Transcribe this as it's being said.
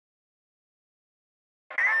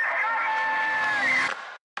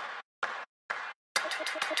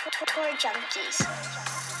Tour Junkies.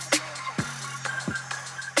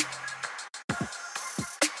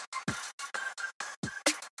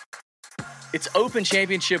 It's Open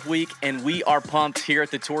Championship week, and we are pumped here at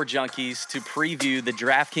the Tour Junkies to preview the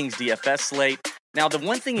DraftKings DFS slate. Now, the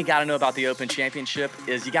one thing you got to know about the Open Championship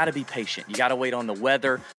is you got to be patient. You got to wait on the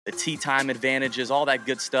weather, the tee time advantages, all that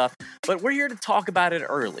good stuff. But we're here to talk about it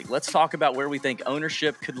early. Let's talk about where we think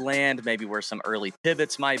ownership could land, maybe where some early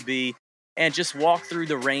pivots might be, and just walk through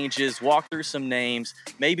the ranges, walk through some names,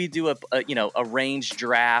 maybe do a range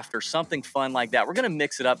draft or something fun like that. We're going to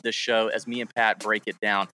mix it up this show as me and Pat break it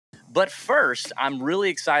down. But first, I'm really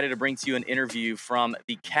excited to bring to you an interview from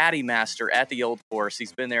the caddy master at the Old Course.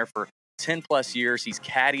 He's been there for 10 plus years. He's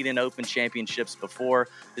caddied in Open Championships before.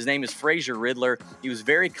 His name is Fraser Riddler. He was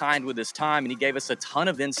very kind with his time, and he gave us a ton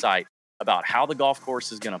of insight about how the golf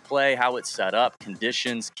course is going to play, how it's set up,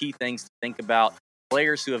 conditions, key things to think about,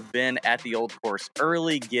 players who have been at the Old Course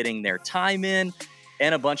early, getting their time in,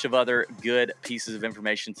 and a bunch of other good pieces of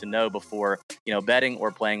information to know before, betting or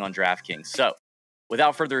playing on DraftKings. So,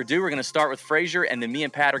 without further ado, we're going to start with Fraser, and then me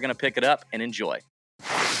and Pat are going to pick it up and enjoy.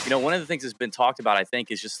 One of the things that's been talked about, I think,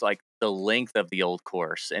 is just like the length of the Old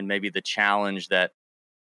Course and maybe the challenge that,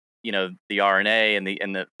 the R&A and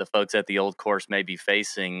the folks at the Old Course may be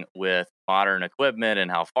facing with modern equipment and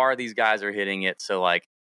how far these guys are hitting it. So,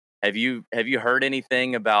 have you heard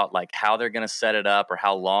anything about like how they're going to set it up or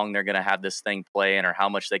how long they're going to have this thing playing or how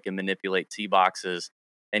much they can manipulate tee boxes?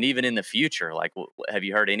 And even in the future, have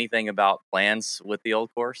you heard anything about plans with the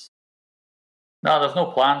Old Course? No, there's no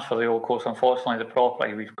plans for the Old Course. Unfortunately, the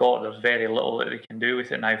property we've got, there's very little that they can do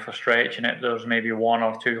with it now for stretching it. There's maybe one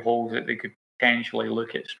or two holes that they could potentially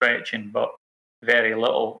look at stretching, but very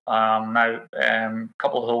little. Now, a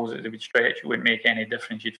couple of holes that they would stretch, it wouldn't make any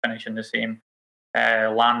difference. You'd finish in the same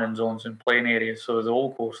landing zones and playing areas. So the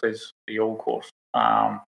Old Course is the Old Course.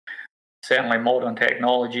 Certainly, modern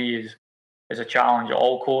technology is a challenge at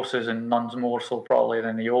all courses, and none's more so probably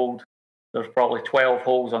than the old. There's probably 12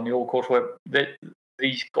 holes on the Old Course where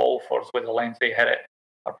these golfers, with the length they hit it,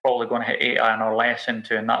 are probably going to hit 8 iron or less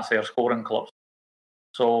into, and that's their scoring clubs.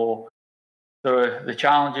 So the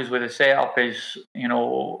challenges with the setup is,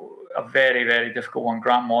 a very, very difficult one.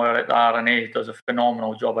 Grant Moyer at the R&A does a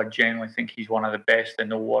phenomenal job. I genuinely think he's one of the best in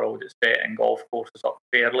the world at setting golf courses up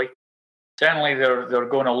fairly. Certainly, they're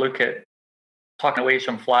going to look at tucking away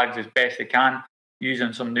some flags as best they can,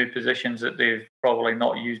 using some new positions that they've probably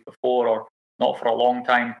not used before or not for a long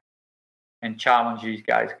time, and challenge these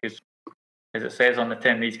guys because, as it says on the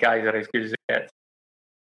tin, these guys are as good as it gets.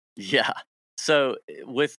 Yeah. So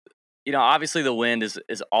with, obviously the wind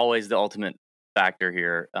is always the ultimate factor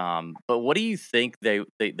here. But what do you think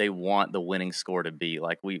they want the winning score to be?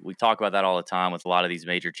 Like we talk about that all the time with a lot of these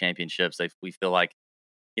major championships. We feel like,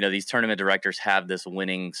 these tournament directors have this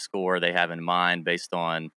winning score they have in mind based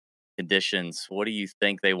on conditions. What do you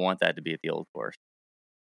think they want that to be at the Old Course?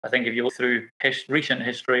 I think if you look through recent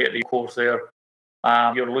history at the course there,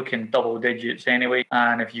 you're looking double digits anyway.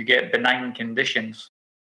 And if you get benign conditions,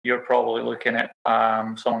 you're probably looking at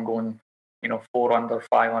someone going, 4 under,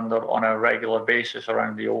 5 under on a regular basis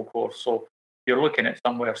around the Old Course. So you're looking at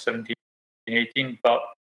somewhere 17, 18. But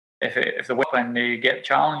if the when they get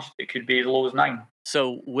challenged, it could be as low as 9.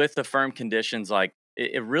 So with the firm conditions,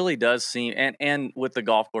 it really does seem, and with the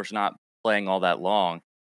golf course not playing all that long,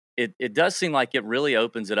 it does seem like it really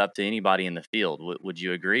opens it up to anybody in the field. Would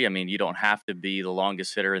you agree? I mean, you don't have to be the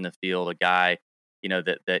longest hitter in the field. A guy,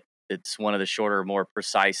 that it's one of the shorter, more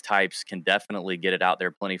precise types can definitely get it out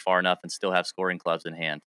there plenty far enough and still have scoring clubs in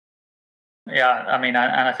hand. Yeah, I mean,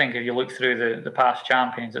 and I think if you look through the past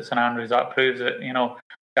champions at St Andrews, that proves that,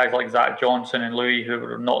 guys like Zach Johnson and Louis, who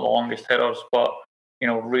are not the longest hitters, but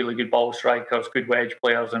really good ball strikers, good wedge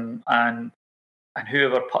players, and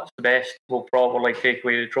whoever puts the best will probably take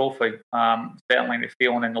away the trophy. Certainly, the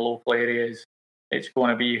feeling in the local areas, it's going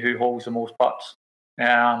to be who holds the most putts.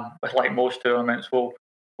 But like most tournaments, will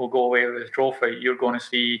go away with the trophy. You're going to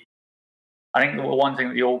see. I think the one thing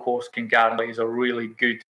that the Old Course can guarantee is a really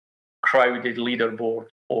good, crowded leaderboard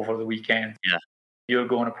over the weekend. Yeah, you're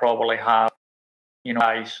going to probably have,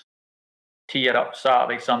 guys tee it up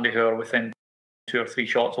Saturday, Sunday who are within 2 or 3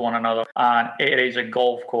 shots of one another, and it is a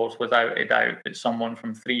golf course without a doubt that someone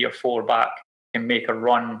from 3 or 4 back can make a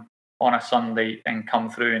run on a Sunday and come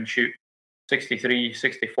through and shoot 63,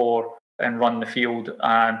 64 and run the field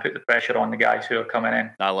and put the pressure on the guys who are coming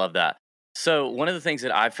in. I love that. So one of the things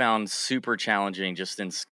that I found super challenging just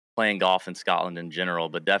in playing golf in Scotland in general,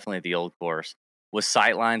 but definitely at the Old Course, was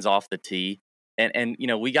sight lines off the tee. And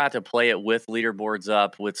we got to play it with leaderboards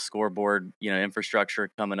up, with scoreboard, infrastructure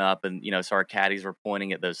coming up. And, so our caddies were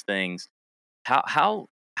pointing at those things. How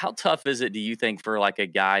tough is it, do you think, for like a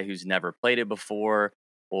guy who's never played it before,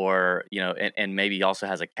 or and maybe also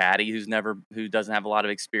has a caddy who doesn't have a lot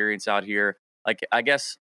of experience out here? Like, I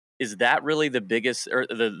guess, is that really the biggest, or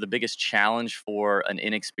the biggest challenge for an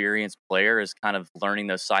inexperienced player, is kind of learning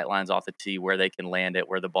those sight lines off the tee, where they can land it,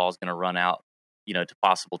 where the ball's going to run out, to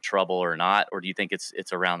possible trouble or not? Or do you think it's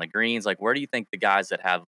around the greens? Like, where do you think the guys that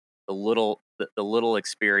have the little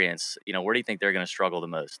experience, where do you think they're going to struggle the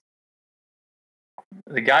most?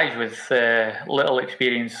 The guys with little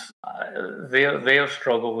experience, their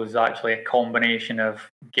struggle was actually a combination of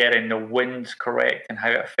getting the winds correct and how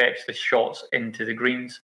it affects the shots into the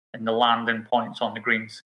greens and the landing points on the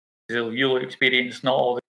greens. You'll experience not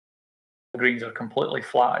all the greens are completely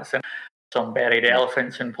flat. It's some buried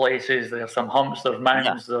elephants in places. There's some humps, there's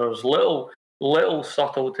mountains, there's little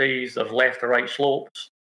subtleties, there's left to right slopes.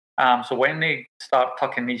 So when they start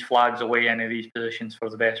tucking these flags away into these positions for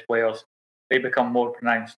the best players, they become more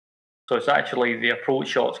pronounced. So it's actually the approach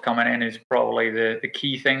shots coming in is probably the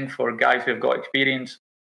key thing for guys who've got experience.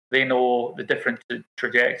 They know the different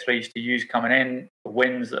trajectories to use coming in, the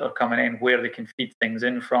winds that are coming in, where they can feed things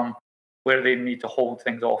in from, where they need to hold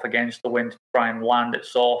things off against the wind to try and land it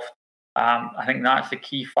soft. I think that's the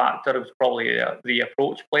key factor. It was probably the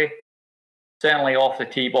approach play. Certainly off the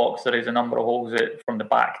tee box, there is a number of holes that, from the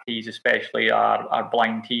back tees especially, are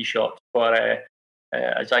blind tee shots. But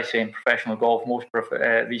as I say in professional golf, most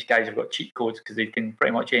these guys have got cheat codes because they can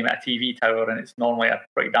pretty much aim at a TV tower, and it's normally a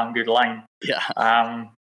pretty damn good line. Yeah.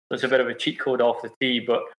 There's a bit of a cheat code off the tee,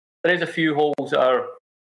 but there is a few holes that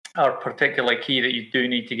are particularly key that you do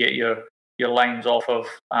need to get your lines off of.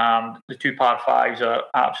 The 2 par 5s are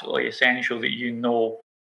absolutely essential that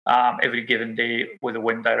every given day with the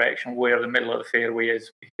wind direction where the middle of the fairway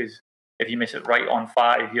is, because if you miss it right on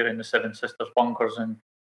 5, you're in the Seven Sisters bunkers, and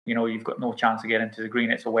you've got no chance to get into the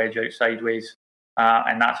green. It's a wedge out sideways,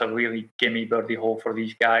 and that's a really gimme birdie hole for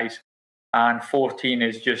these guys. And 14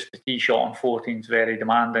 is just the tee shot on 14 is very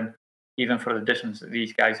demanding, even for the distance that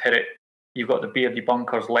these guys hit it. You've got the beardy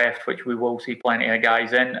bunkers left, which we will see plenty of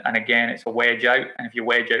guys in, and again, it's a wedge out. And if you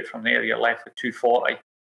wedge out from there, you're left with 240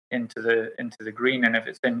 into the green. And if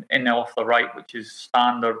it's in off the right, which is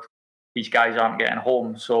standard, these guys aren't getting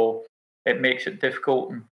home. So it makes it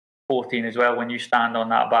difficult. And 14 as well, when you stand on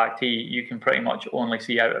that back tee, you can pretty much only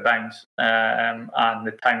see out of bounds and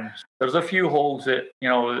the towns. There's a few holes that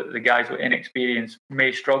the guys with inexperience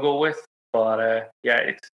may struggle with, but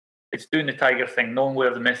it's doing the Tiger thing, knowing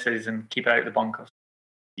where the miss is and keep it out of the bunkers.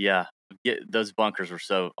 Yeah, those bunkers were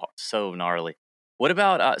so gnarly. What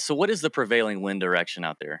about so what is the prevailing wind direction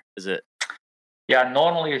out there? Is it? Yeah,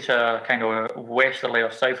 normally it's a kind of a westerly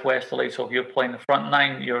or southwesterly. So if you're playing the front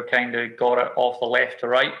nine, you're kind of got it off the left to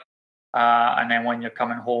right. And then when you're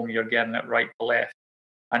coming home, you're getting it right to left.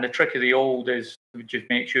 And the trick of the old is to just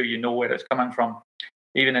make sure you know where it's coming from.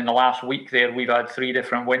 Even in the last week there, we've had 3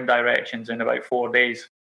 different wind directions in about 4 days.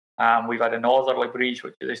 We've had a northerly breeze,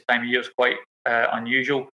 which at this time of year is quite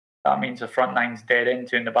unusual. That means the front nine's dead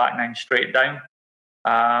into and the back nine's straight down.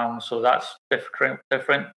 So that's different.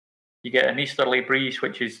 You get an easterly breeze,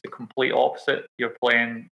 which is the complete opposite. You're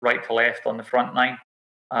playing right to left on the front nine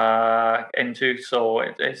so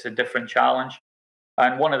it's a different challenge.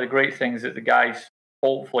 And one of the great things that the guys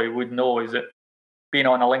hopefully would know is that being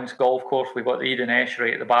on a links golf course, we've got the Eden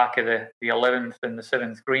Estuary at the back of the 11th and the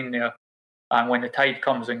 7th green there. And when the tide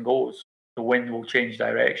comes and goes, the wind will change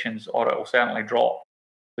directions, or it will certainly drop.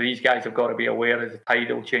 So these guys have got to be aware of the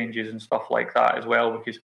tidal changes and stuff like that as well,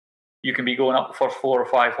 because you can be going up the first 4 or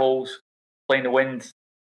 5 holes, playing the wind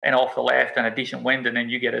in off the left and a decent wind, and then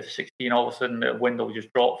you get a 16, all of a sudden the wind will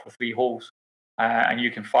just drop for 3 holes, and you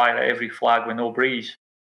can fire at every flag with no breeze.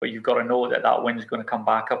 But you've got to know that wind's going to come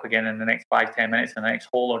back up again in the next 5-10 minutes, in the next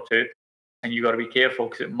hole or 2, and you've got to be careful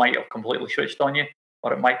because it might have completely switched on you,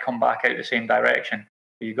 or it might come back out the same direction.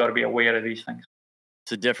 So you've got to be aware of these things.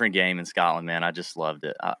 It's a different game in Scotland, man. I just loved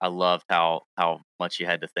it. I loved how much you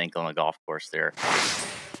had to think on the golf course there.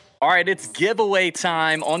 All right, it's giveaway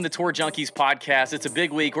time on the Tour Junkies podcast. It's a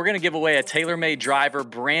big week. We're going to give away a TaylorMade driver,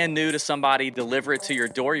 brand new to somebody, deliver it to your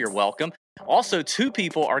door. You're welcome. Also, 2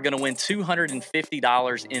 people are going to win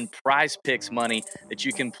 $250 in Prize Picks money that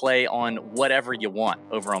you can play on whatever you want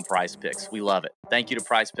over on Prize Picks. We love it. Thank you to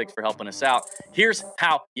Prize Picks for helping us out. Here's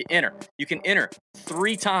how you enter. You can enter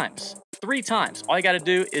 3 times. 3 times. All you got to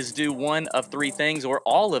do is do one of 3 things, or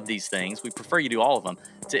all of these things. We prefer you do all of them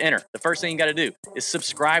to enter. The first thing you got to do is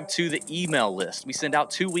subscribe to the email list. We send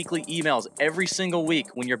out 2 weekly emails every single week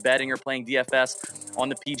when you're betting or playing DFS on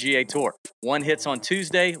the PGA Tour. One hits on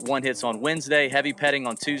Tuesday, one hits on Wednesday, heavy petting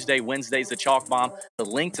on Tuesday. Wednesday's the Chalk Bomb. The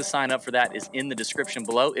link to sign up for that is in the description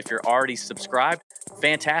below. If you're already subscribed,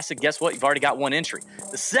 fantastic. Guess what? You've already got one entry.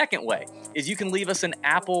 The second way is you can leave us an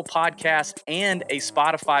Apple podcast and a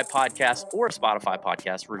Spotify podcast or a Spotify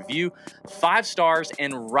podcast review, 5 stars,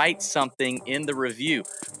 and write something in the review.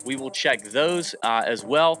 We will check those as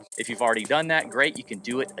well. If you've already done that, great. You can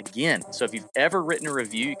do it again. So if you've ever written a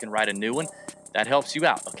review, you can write a new one. That helps you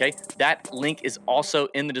out, okay? That link is also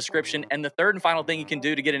in the description. And the third and final thing you can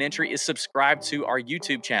do to get an entry is subscribe to our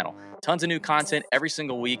YouTube channel. Tons of new content every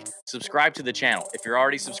single week. Subscribe to the channel. If you're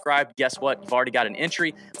already subscribed, guess what? You've already got an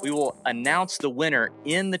entry. We will announce the winner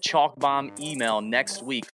in the Chalk Bomb email next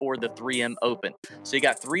week for the 3M Open. So you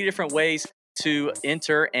got 3 different ways to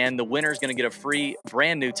enter, and the winner is going to get a free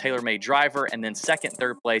brand new TaylorMade driver, and then second,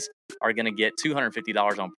 third place are going to get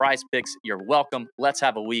 $250 on Prize Picks. You're welcome. Let's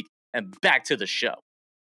have a week. And back to the show.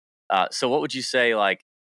 So what would you say, like,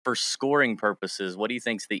 for scoring purposes, what do you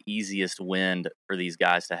think is the easiest wind for these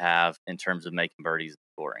guys to have in terms of making birdies and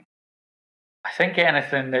scoring? I think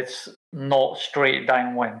anything that's not straight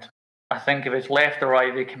downwind. I think if it's left or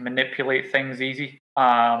right, they can manipulate things easy.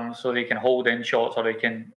 So they can hold in shots, or they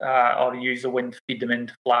can or use the wind to feed them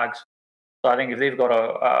into flags. So I think if they've got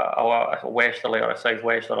a westerly or a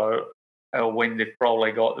southwest or a wind, they've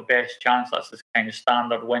probably got the best chance. That's the kind of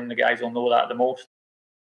standard wind. The guys will know that the most.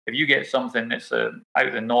 If you get something that's out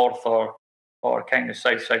of the north or kind of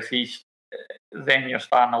southeast, then you're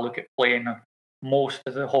starting to look at playing most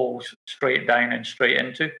of the holes straight down and straight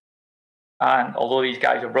into. And although these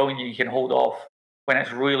guys are brilliant, you can hold off when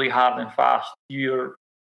it's really hard and fast. You're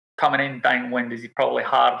coming in downwind is probably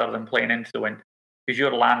harder than playing into the wind, because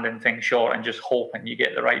you're landing things short and just hoping you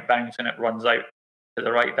get the right bounce and it runs out to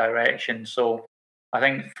the right direction. So I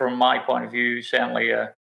think from my point of view, certainly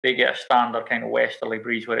they get a standard kind of westerly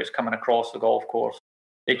breeze where it's coming across the golf course.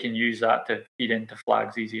 They can use that to feed into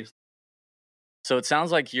flags easiest. So it sounds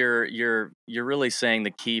like you're really saying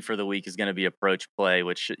the key for the week is going to be approach play,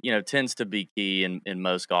 which tends to be key in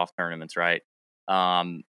most golf tournaments, right?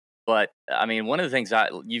 But I mean, one of the things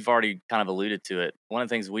you've already kind of alluded to it. One of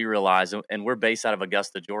the things we realize, and we're based out of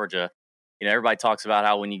Augusta, Georgia. Everybody talks about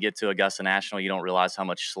how when you get to Augusta National, you don't realize how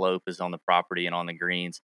much slope is on the property and on the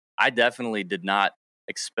greens. I definitely did not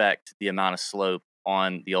expect the amount of slope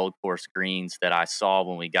on the Old Course greens that I saw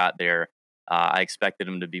when we got there. I expected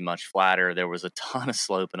them to be much flatter. There was a ton of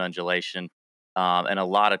slope and undulation, and a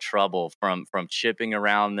lot of trouble from chipping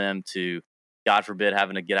around them to, God forbid,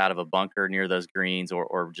 having to get out of a bunker near those greens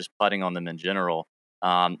or just putting on them in general.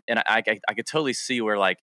 And I could totally see where,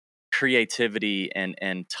 like, creativity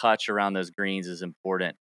and touch around those greens is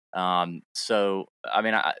important. So, I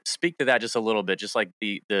mean, speak to that just a little bit, just like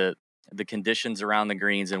the conditions around the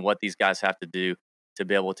greens and what these guys have to do to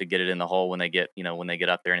be able to get it in the hole when they get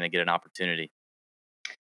up there and they get an opportunity.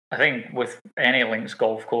 I think with any links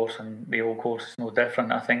golf course, and the Old Course is no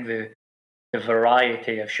different. I think the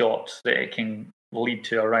variety of shots that it can lead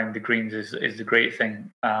to around the greens is the great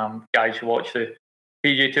thing. Guys who watch the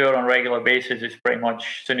PGA Tour on a regular basis, it's pretty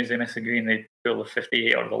much as soon as they miss the green, they pull the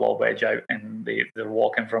 58 or the lob edge out, and they're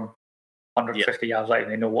walking from 150 yards out,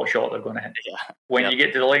 and they know what shot they're going to hit. Yeah. When you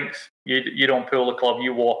get to the links, you don't pull the club,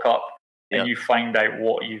 you walk up and you find out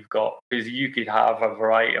what you've got, because you could have a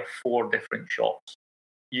variety of 4 different shots.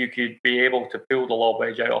 You could be able to pull the lob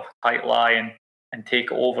edge out off a tight lie and take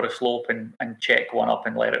it over a slope and check one up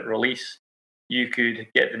and let it release. You could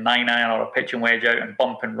get the 9-iron or a pitching wedge out and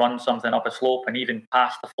bump and run something up a slope and even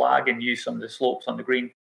pass the flag and use some of the slopes on the green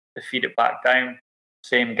to feed it back down.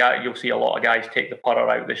 Same guy, you'll see a lot of guys take the putter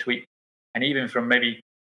out this week. And even from maybe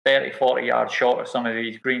 30, 40 yards short of some of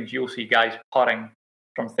these greens, you'll see guys putting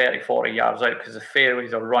from 30, 40 yards out, because the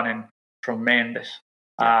fairways are running tremendous.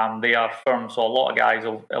 They are firm. So a lot of guys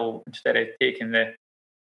will instead of taking the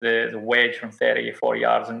wedge from 30 or 40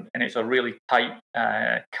 yards, and it's a really tight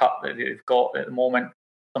cut that they've got at the moment,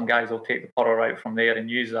 some guys will take the putter out from there and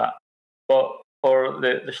use that. But for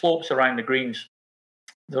the slopes around the greens,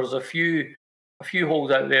 there's a few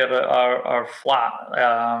holes out there that are flat.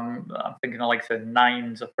 I'm thinking of like the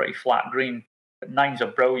 9's a pretty flat green, but 9's a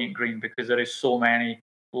brilliant green because there is so many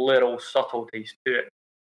little subtleties to it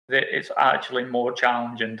that it's actually more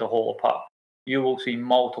challenging to hole a putt. You will see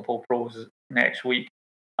multiple pros next week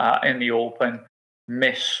in the Open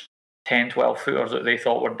miss 10, 12 footers that they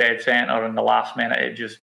thought were dead centre, and the last minute it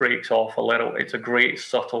just breaks off a little. It's a great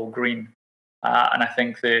subtle green, and I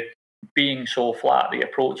think the being so flat, the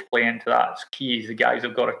approach play into that's key. The guys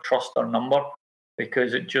have got to trust their number,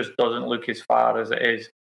 because it just doesn't look as far as it is.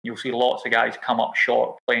 You'll see lots of guys come up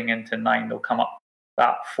short playing into 9. They'll come up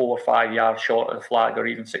that 4 or 5 yards short of the flag, or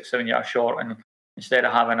even 6, 7 yards short, and instead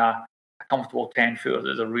of having a comfortable 10-footer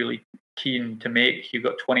that they're really keen to make. You've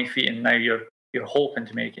got 20 feet, and now you're hoping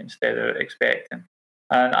to make it instead of expecting.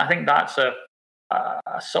 And I think that's a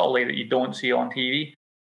subtlety that you don't see on TV.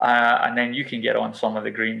 And then you can get on some of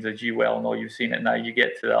the greens, as you well know. You've seen it now. You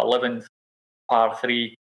get to the 11th par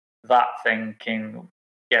 3, that thing can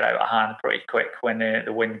get out of hand pretty quick when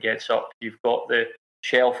the wind gets up. You've got the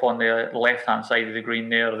shelf on the left-hand side of the green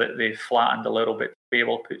there that they've flattened a little bit to be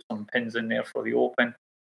able to put some pins in there for the Open,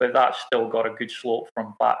 but that's still got a good slope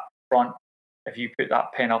from back to front. If you put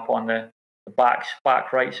that pin up on the back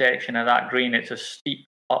right section of that green, it's a steep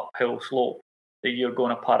uphill slope that you're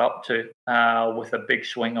going to putt up to with a big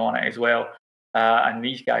swing on it as well. And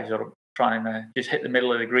these guys are trying to just hit the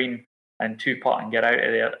middle of the green and 2-putt and get out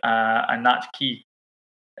of there, and that's key.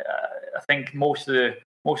 I think most of the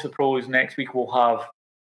pros next week will have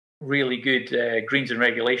really good greens and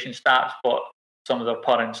regulation stats, but some of their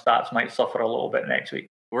putting stats might suffer a little bit next week.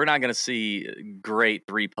 We're not going to see great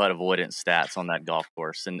 3-putt avoidance stats on that golf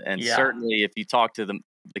course, and certainly if you talk to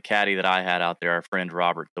the caddy that I had out there, our friend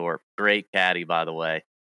Robert Thorpe, great caddy by the way,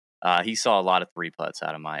 he saw a lot of 3-putts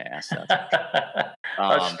out of my ass.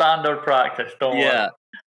 That's standard practice. Don't worry.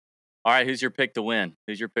 All right, who's your pick to win?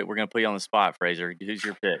 Who's your pick? We're going to put you on the spot, Fraser. Who's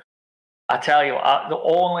your pick? I tell you, the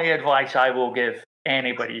only advice I will give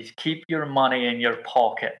anybody is keep your money in your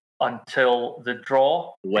pocket until the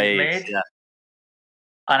draw is made,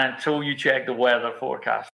 and until you check the weather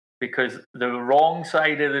forecast. Because the wrong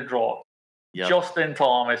side of the draw, Justin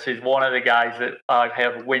Thomas is one of the guys that I've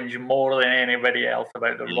heard whinge more than anybody else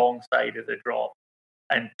about the wrong side of the draw.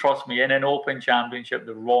 And trust me, in an Open Championship,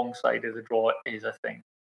 the wrong side of the draw is a thing.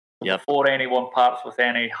 Before anyone parts with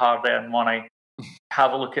any hard-earned money,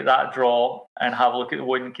 have a look at that draw and have a look at the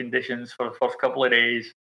wind conditions for the first couple of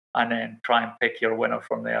days, and then try and pick your winner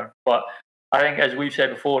from there. But I think, as we've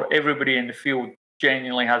said before, everybody in the field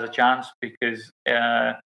genuinely has a chance, because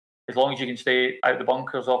as long as you can stay out the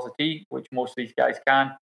bunkers off the tee, which most of these guys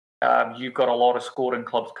can, you've got a lot of scoring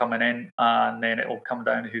clubs coming in, and then it will come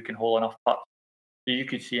down to who can hole enough putts. So you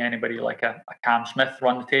could see anybody like a Cam Smith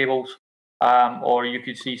run the tables, or you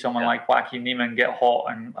could see someone like Joaquin Niemann get hot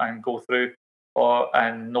and go through,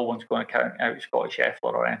 and no one's going to count out Scotty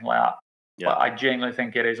Scheffler or anything like that. But I genuinely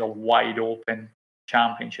think it is a wide open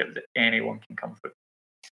championship that anyone can come through.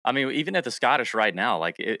 I mean, even at the Scottish right now,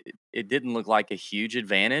 like it didn't look like a huge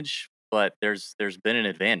advantage, but there's been an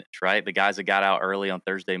advantage, right? The guys that got out early on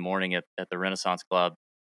Thursday morning at the Renaissance Club,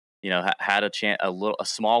 had a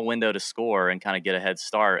small window to score and kind of get a head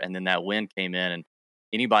start, and then that wind came in, and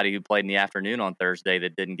anybody who played in the afternoon on Thursday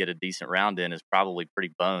that didn't get a decent round in is probably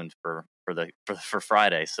pretty boned for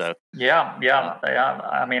Friday. So yeah.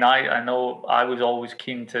 I mean, I know I was always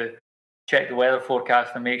keen to check the weather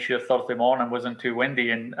forecast and make sure Thursday morning wasn't too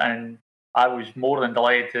windy, and I was more than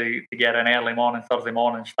delighted to get an early morning Thursday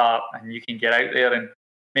morning start, and you can get out there and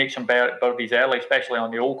make some birdies early, especially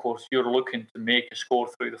on the old course. You're looking to make a score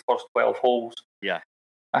through the first 12 holes. Yeah.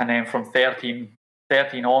 And then from 13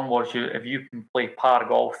 onwards, if you can play par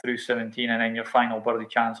golf through 17 and then your final birdie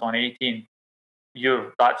chance on 18,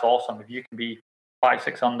 that's awesome. If you can be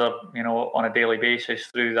 5-6 under, on a daily basis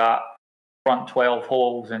through that front 12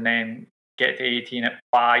 holes, and then get to 18 at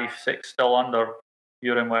 5-6 still under,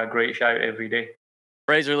 you're in with a great shout every day.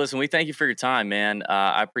 Fraser, listen, we thank you for your time, man.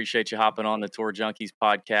 I appreciate you hopping on the Tour Junkies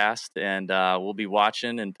podcast, and we'll be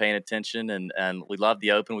watching and paying attention, and we love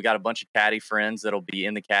the Open. We got a bunch of caddy friends that'll be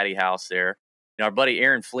in the caddy house there. Our buddy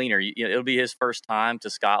Aaron Fleener, it'll be his first time to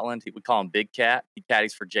Scotland. We call him Big Cat. He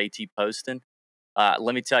caddies for JT Poston.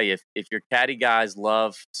 Let me tell you, if your caddy guys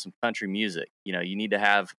love some country music, you need to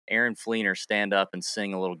have Aaron Fleener stand up and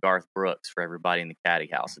sing a little Garth Brooks for everybody in the caddy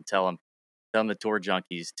house, and tell them the Tour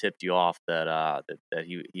Junkies tipped you off that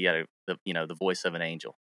he had the voice of an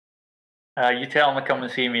angel. You tell him to come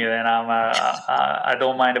and see me, then I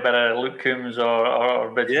don't mind a bit of Luke Coombs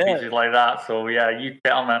or bits and pieces like that. So you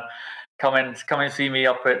tell him to come and see me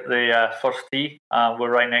up at the first tee.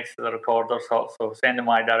 We're right next to the Recorder's Hut, so send him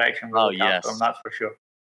my direction. We'll look after him, that's for sure.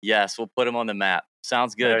 Yes, we'll put him on the map.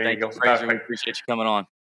 Sounds good. Thank you, Fraser. We appreciate you coming on.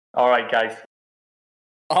 All right, guys.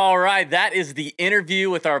 All right, that is the interview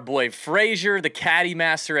with our boy Fraser, the caddy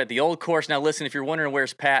master at the Old Course. Now, listen, if you're wondering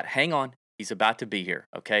where's Pat, hang on. He's about to be here,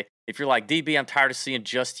 okay? If you're like, DB, I'm tired of seeing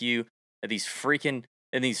just you in these freaking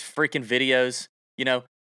videos,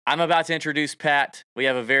 I'm about to introduce Pat. We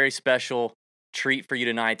have a very special treat for you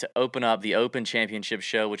tonight to open up the Open Championship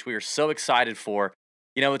show, which we are so excited for.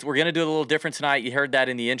 We're going to do a little different tonight. You heard that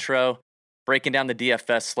in the intro, breaking down the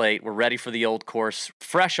DFS slate. We're ready for the Old Course,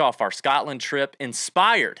 fresh off our Scotland trip,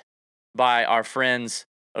 inspired by our friends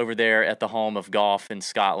over there at the home of golf in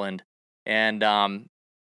Scotland. And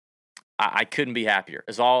I couldn't be happier.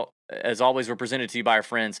 As always, we're presented to you by our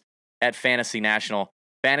friends at Fantasy National.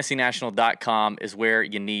 FantasyNational.com is where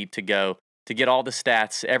you need to go to get all the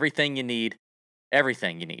stats, everything you need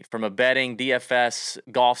from a betting, DFS,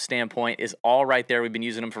 golf standpoint is all right there. We've been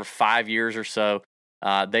using them for 5 years or so.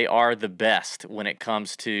 They are the best when it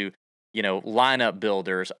comes to, lineup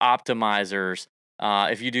builders, optimizers.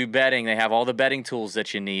 If you do betting, they have all the betting tools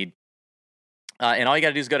that you need. And all you got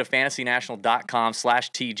to do is go to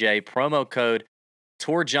FantasyNational.com/TJ, promo code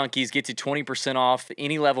Tour Junkies gets you 20% off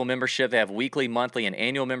any level membership. They have weekly, monthly, and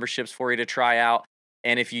annual memberships for you to try out.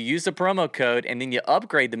 And if you use the promo code and then you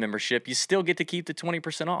upgrade the membership, you still get to keep the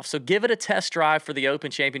 20% off. So give it a test drive for the Open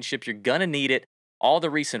Championship. You're going to need it. All the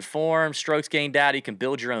recent forms, strokes gained data, you can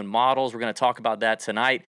build your own models. We're going to talk about that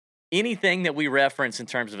tonight. Anything that we reference in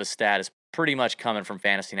terms of a stat is pretty much coming from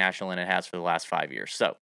Fantasy National, and it has for the last 5 years.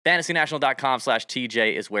 So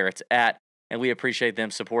FantasyNational.com/TJ is where it's at. And we appreciate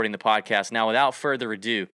them supporting the podcast. Now, without further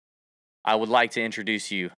ado, I would like to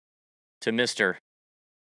introduce you to Mr.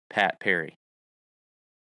 Pat Perry.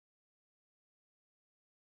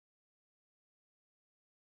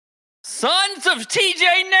 Sons of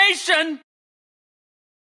TJ Nation,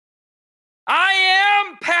 I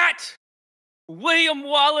am Pat William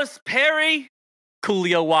Wallace Perry.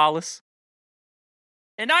 Coolio Wallace.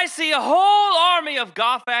 And I see a whole army of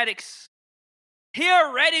golf addicts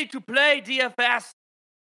here ready to play DFS.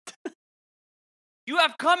 You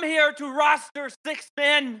have come here to roster 6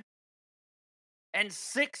 men. And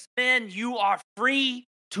 6 men you are free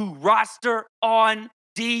to roster on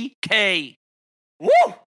DK. Woo!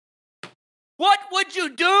 What would you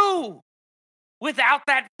do without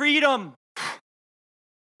that freedom?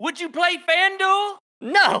 Would you play FanDuel?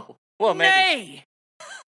 No. Well, maybe. Nay.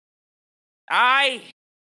 I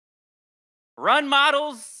run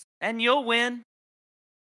models and you'll win.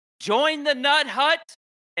 Join the Nut Hut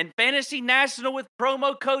and Fantasy National with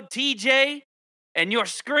promo code TJ, and your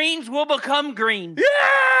screens will become green.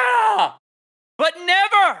 Yeah! But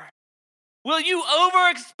never will you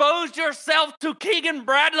overexpose yourself to Keegan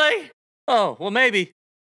Bradley. Oh, well, maybe.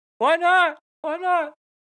 Why not? Why not?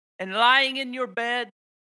 And lying in your bed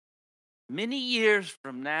many years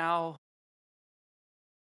from now,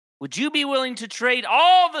 would you be willing to trade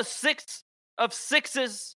all the 6 of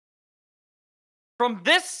 6s from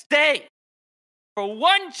this day for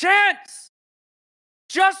one chance,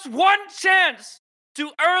 just one chance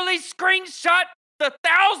to early screenshot the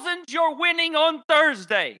thousands you're winning on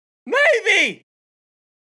Thursday? Maybe.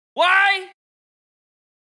 Why?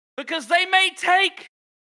 Because they may take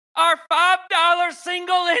our $5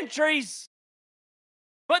 single entries,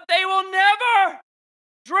 but they will never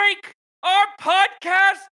drink our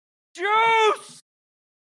podcast juice.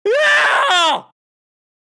 Yeah!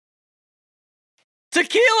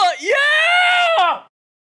 Tequila! Yeah!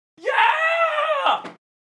 Yeah!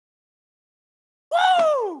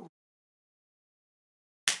 Woo!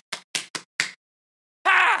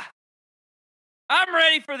 Ha! I'm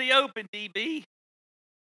ready for the Open, DB.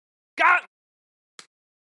 Got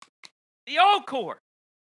the Old Course,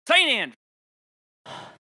 St. Andrews.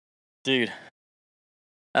 Dude,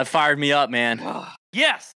 that fired me up, man.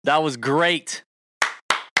 Yes. That was great.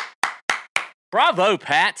 Bravo,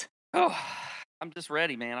 Pat. Oh, I'm just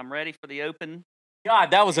ready, man. I'm ready for the Open.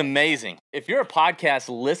 God, that was amazing. If you're a podcast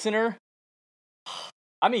listener,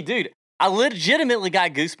 I mean, dude, I legitimately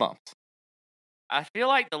got goosebumps. I feel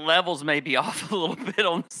like the levels may be off a little bit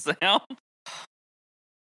on the sound. It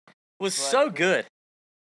was so good.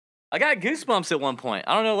 I got goosebumps at one point.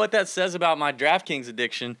 I don't know what that says about my DraftKings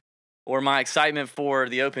addiction or my excitement for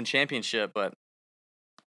the Open Championship, but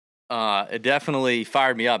it definitely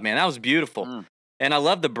fired me up, man. That was beautiful. And I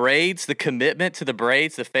love the braids, the commitment to the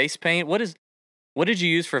braids, the face paint. What did you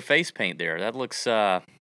use for face paint there? That looks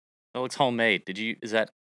homemade. Is that?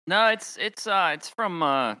 No, it's from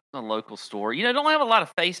a local store. You know, don't have a lot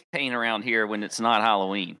of face paint around here when it's not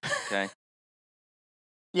Halloween. Okay.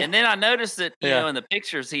 Yeah. And then I noticed that, you know, in the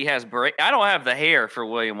pictures he has I don't have the hair for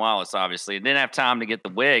William Wallace, obviously. I didn't have time to get the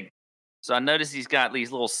wig. So I noticed he's got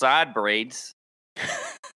these little side braids.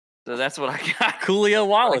 So that's what I got. Coolio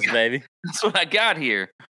Wallace, baby. That's what I got here.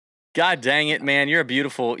 God dang it, man. You're a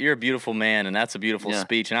beautiful man, and that's a beautiful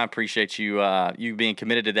speech, and I appreciate you you being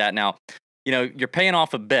committed to that. Now, you know, you're paying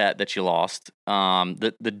off a bet that you lost.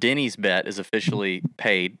 The Denny's bet is officially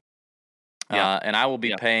paid. And I will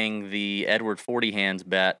be paying the Edward 40 Hands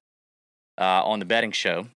bet on the betting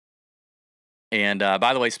show. And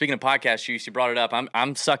by the way, speaking of podcast use, you brought it up.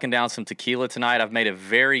 I'm sucking down some tequila tonight. I've made a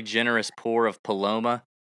very generous pour of Paloma.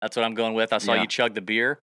 That's what I'm going with. I saw you chug the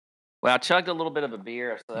beer. Well, I chugged a little bit of a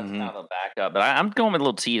beer, so that's kind of a backup. But I'm going with a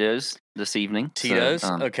little Tito's this evening. Tito's,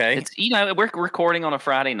 so, okay. It's we're recording on a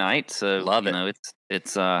Friday night, so Love it.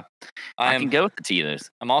 It's I can go with the Tito's.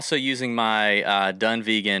 I'm also using my Done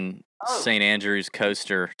Vegan St. Andrews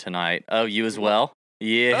coaster tonight. Oh, you as well?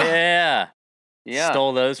 Yeah. Yeah.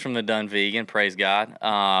 Stole those from the Done Vegan. Praise God.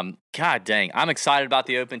 God dang, I'm excited about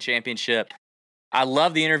the Open Championship. I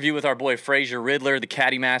love the interview with our boy Fraser Riddler, the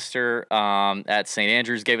caddy master at St.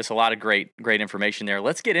 Andrews. Gave us a lot of great information there.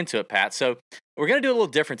 Let's get into it, Pat. So we're going to do a little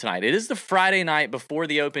different tonight. It is the Friday night before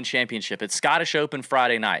the Open Championship. It's Scottish Open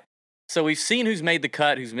Friday night. So we've seen who's made the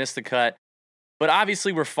cut, who's missed the cut. But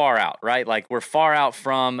obviously we're far out, right? Like we're far out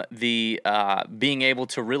from the being able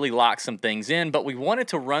to really lock some things in. But we wanted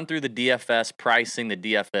to run through the DFS pricing, the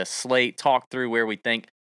DFS slate, talk through where we think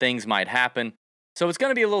things might happen. So it's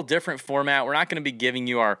going to be a little different format. We're not going to be giving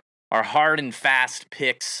you our hard and fast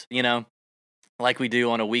picks, like we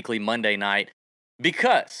do on a weekly Monday night.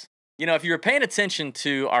 Because, if you were paying attention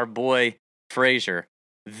to our boy Fraser,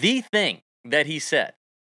 the thing that he said,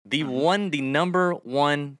 the number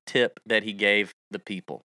one tip that he gave the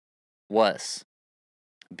people was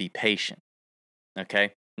be patient.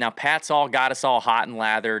 Okay? Now, Pat's all got us all hot and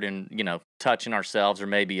lathered and, touching ourselves or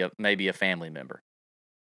maybe a family member.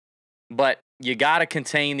 But you got to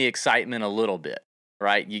contain the excitement a little bit,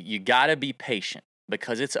 right? You got to be patient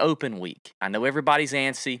because it's open week. I know everybody's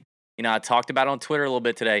antsy. I talked about it on Twitter a little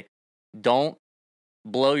bit today. Don't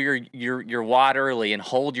blow your wad early and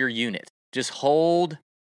hold your unit. Just hold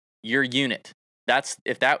your unit. That's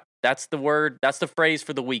the word, that's the phrase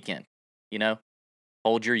for the weekend.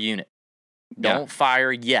 Hold your unit. Don't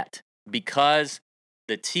fire yet because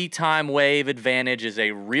the tee time wave advantage is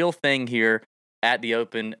a real thing here at the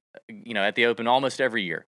Open, almost every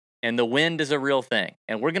year. And the wind is a real thing.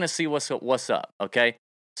 And we're going to see what's up, okay?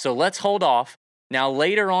 So let's hold off. Now,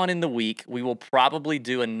 later on in the week, we will probably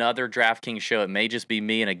do another DraftKings show. It may just be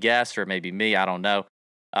me and a guest, or maybe me, I don't know.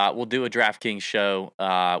 We'll do a DraftKings show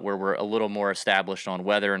where we're a little more established on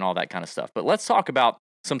weather and all that kind of stuff. But let's talk about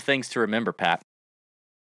some things to remember, Pat.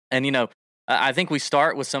 And, I think we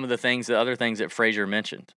start with some of the other things that Fraser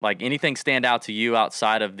mentioned. Like anything stand out to you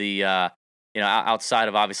outside of the outside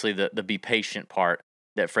of obviously the be patient part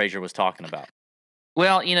that Fraser was talking about?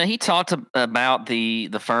 Well, he talked about the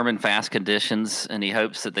firm and fast conditions, and he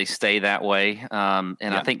hopes that they stay that way.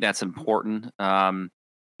 I think that's important.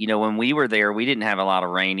 When we were there, we didn't have a lot of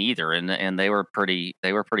rain either, and they were pretty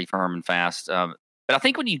firm and fast. But I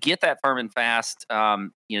think when you get that firm and fast,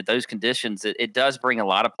 those conditions, it does bring a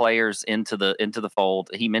lot of players into the fold.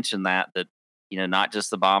 He mentioned that not just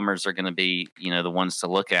the Bombers are going to be, the ones to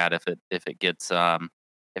look at if it gets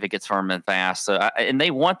firm and fast. So, and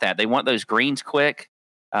they want that. They want those greens quick,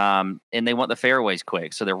 and they want the fairways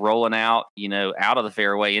quick. So they're rolling out, out of the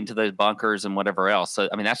fairway into those bunkers and whatever else. So,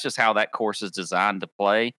 that's just how that course is designed to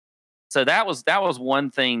play. So that was one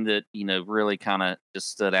thing that, really kind of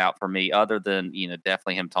just stood out for me, other than,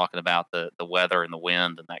 definitely him talking about the weather and the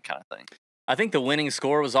wind and that kind of thing. I think the winning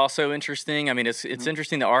score was also interesting. It's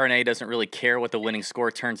interesting that R&A doesn't really care what the winning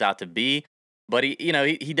score turns out to be, but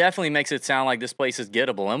he definitely makes it sound like this place is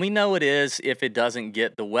gettable, and we know it is if it doesn't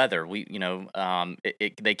get the weather.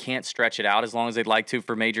 They can't stretch it out as long as they'd like to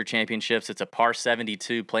for major championships. It's a par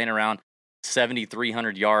 72 playing around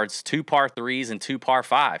 7,300 yards, 2 par 3s and 2 par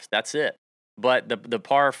 5s. That's it. But the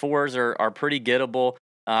par 4s are pretty gettable.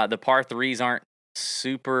 The par 3s aren't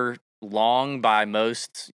super long by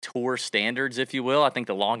most tour standards, if you will. I think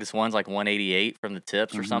the longest one's like 188 from the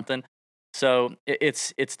tips or something. So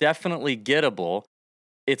it's definitely gettable.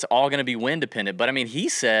 It's all going to be wind dependent. But he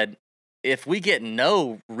said if we get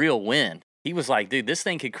no real wind, he was like, dude, this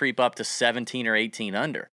thing could creep up to 17 or 18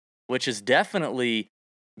 under, which is definitely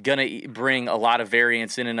going to bring a lot of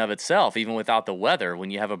variance in and of itself, even without the weather. When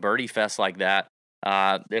you have a birdie fest like that,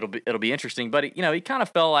 it'll be interesting. But he kind of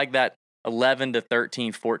felt like that 11 to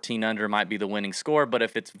 13, 14 under might be the winning score. But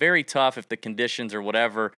if it's very tough, if the conditions or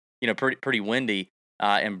whatever, pretty windy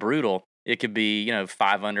and brutal, it could be,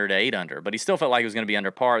 5 under to 8 under. But he still felt like it was going to be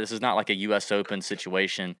under par. This is not like a U.S. Open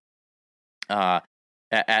situation at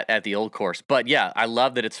the old course. But yeah, I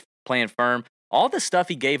love that it's playing firm. All the stuff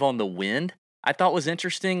he gave on the wind, I thought was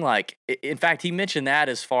interesting. Like, in fact, he mentioned that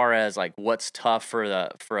as far as like what's tough for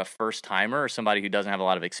a first timer or somebody who doesn't have a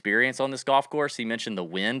lot of experience on this golf course. He mentioned the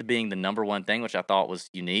wind being the number one thing, which I thought was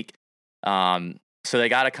unique. So they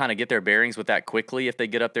got to kind of get their bearings with that quickly if they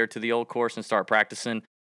get up there to the old course and start practicing,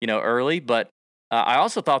 early. But I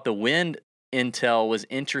also thought the wind intel was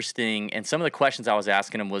interesting, and some of the questions I was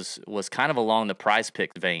asking him was kind of along the Prize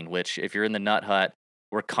Picks vein. Which, if you're in the Nut Hut,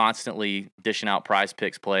 we're constantly dishing out Prize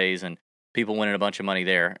Picks plays and people winning a bunch of money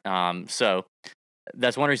there. So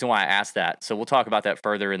that's one reason why I asked that. So we'll talk about that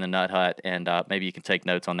further in the Nut Hut, and maybe you can take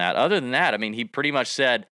notes on that. Other than that, I mean, he pretty much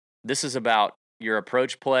said this is about your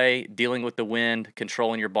approach play, dealing with the wind,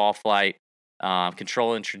 controlling your ball flight,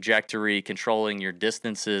 controlling trajectory, controlling your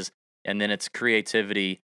distances, and then it's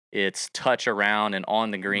creativity. It's touch around and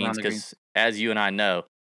on the greens because, as you and I know,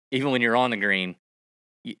 even when you're on the green,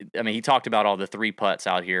 I mean, he talked about all the 3-putts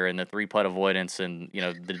out here and the 3-putt avoidance and,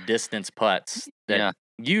 the distance putts that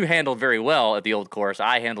you handled very well at the old course.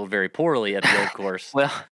 I handled very poorly at the old course.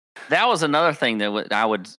 Well, that was another thing that I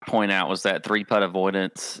would point out was that 3-putt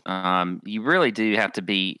avoidance. You really do have to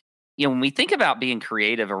be, when we think about being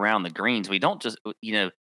creative around the greens, we don't just,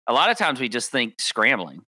 a lot of times we just think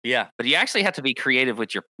scrambling. Yeah. But you actually have to be creative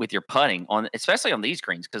with your putting especially on these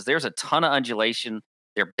greens, because there's a ton of undulation.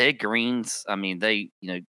 They're big greens. I mean,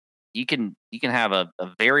 you can have a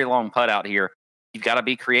very long putt out here. You've got to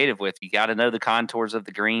be creative with. You got to know the contours of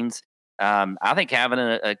the greens. I think having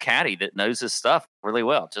a caddy that knows his stuff really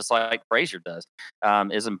well, just like Frazier does,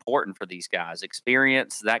 is important for these guys.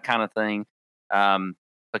 Experience, that kind of thing,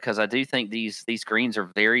 because I do think these greens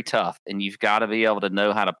are very tough, and you've got to be able to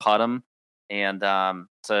know how to putt them. And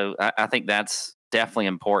so I think that's definitely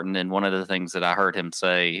important, and one of the things that I heard him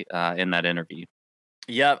say in that interview.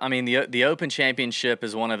 Yeah, I mean, the Open Championship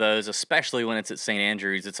is one of those, especially when it's at St.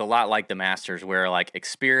 Andrews. It's a lot like the Masters, where like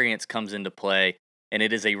experience comes into play, and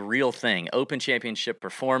it is a real thing. Open Championship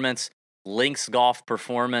performance, links golf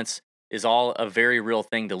performance is all a very real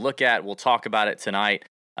thing to look at. We'll talk about it tonight.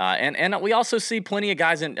 And we also see plenty of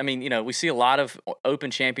guys we see a lot of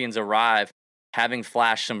Open champions arrive having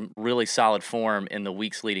flashed some really solid form in the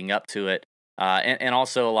weeks leading up to it. And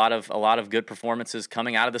also a lot of good performances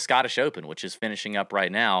coming out of the Scottish Open, which is finishing up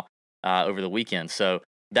right now over the weekend. So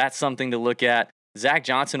that's something to look at. Zach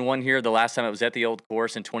Johnson won here the last time it was at the old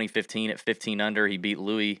course in 2015 at 15 under. He beat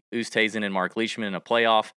Louis Oosthuizen and Mark Leishman in a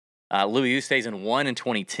playoff. Louis Oosthuizen won in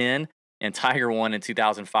 2010, and Tiger won in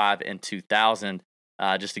 2005 and 2000,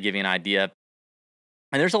 just to give you an idea.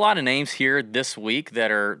 And there's a lot of names here this week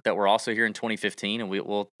that were also here in 2015, and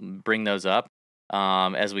we'll bring those up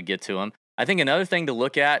as we get to them. I think another thing to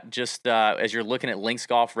look at, just as you're looking at links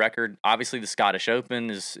golf record, obviously the Scottish Open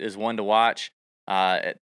is one to watch.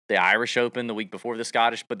 The Irish Open the week before the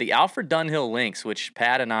Scottish, but the Alfred Dunhill Links, which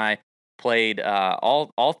Pat and I played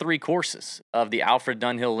all 3 courses of the Alfred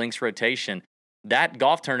Dunhill Links rotation. That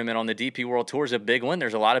golf tournament on the DP World Tour is a big one.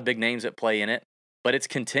 There's a lot of big names that play in it, but it's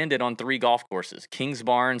contended on 3 golf courses: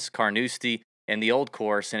 Kingsbarns, Carnoustie, and the Old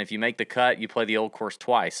Course. And if you make the cut, you play the Old Course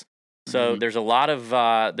twice. So there's a lot of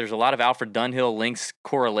Alfred Dunhill Links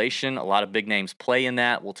correlation. A lot of big names play in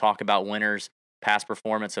that. We'll talk about winners, past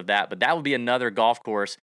performance of that. But that would be another golf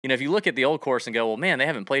course. If you look at the Old Course and go, well, man, they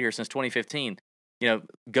haven't played here since 2015.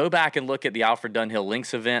 Go back and look at the Alfred Dunhill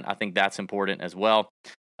Links event. I think that's important as well.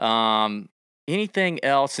 Anything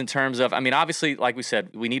else in terms of? I mean, obviously, like we said,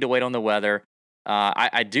 we need to wait on the weather.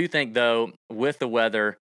 I do think, though, with the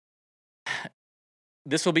weather,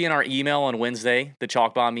 this will be in our email on Wednesday, the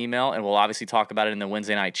Chalk Bomb email, and we'll obviously talk about it in the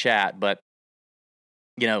Wednesday night chat. But,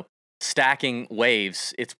 stacking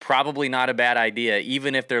waves, it's probably not a bad idea,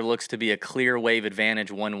 even if there looks to be a clear wave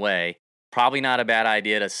advantage one way. Probably not a bad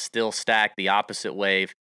idea to still stack the opposite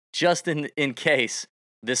wave, just in case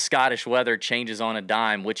this Scottish weather changes on a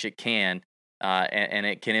dime, which it can, and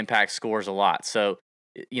it can impact scores a lot. So,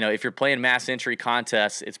 if you're playing mass entry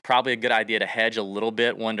contests, it's probably a good idea to hedge a little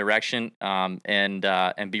bit one direction,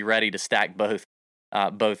 and be ready to stack both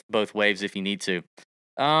waves if you need to.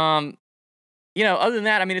 Other than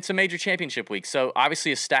that, I mean, it's a major championship week, so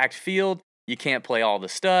obviously a stacked field. You can't play all the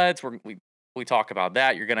studs. We talk about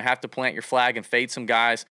that. You're going to have to plant your flag and fade some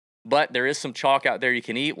guys, but there is some chalk out there you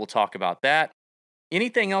can eat. We'll talk about that.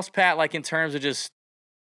 Anything else, Pat, like in terms of just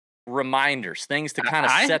reminders, things to kind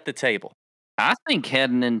of set the table? I think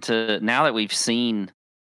heading into, now that we've seen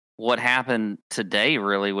what happened today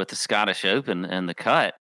really with the Scottish Open and the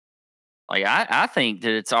cut, like I think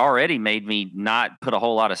that it's already made me not put a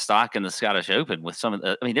whole lot of stock in the Scottish Open with some of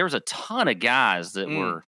the, I mean, there was a ton of guys that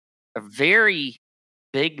were very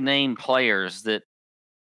big name players that,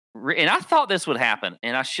 and I thought this would happen.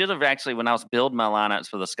 And I should have actually, when I was building my lineups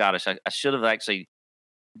for the Scottish, I should have actually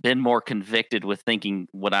been more convicted with thinking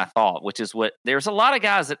what I thought, which is there's a lot of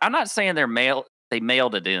guys that, I'm not saying they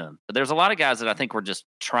mailed it in, but there's a lot of guys that I think were just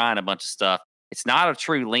trying a bunch of stuff. It's not a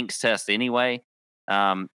true links test anyway.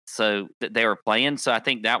 So they were playing. So I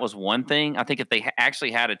think that was one thing. I think if they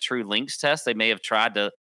actually had a true links test, they may have tried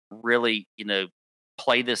to really,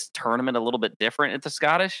 play this tournament a little bit different at the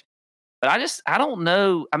Scottish. But I don't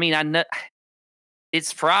know. I mean, I know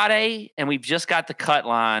it's Friday and we've just got the cut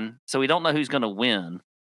line, so we don't know who's going to win.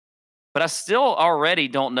 But I still already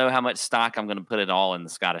don't know how much stock I'm going to put it all in the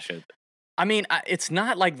Scottish Open. I mean, it's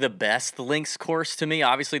not like the best links course to me.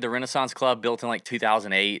 Obviously, the Renaissance Club built in like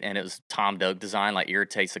 2008, and it was Tom Doak design. Like,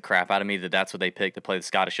 irritates the crap out of me that's what they picked to play the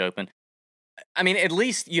Scottish Open. I mean, at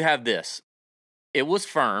least you have this. It was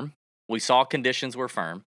firm. We saw conditions were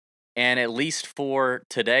firm. And at least for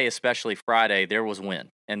today, especially Friday, there was wind.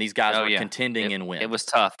 And these guys were contending in wind. It was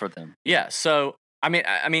tough for them. Yeah. So, I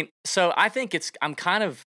mean, so I think I'm kind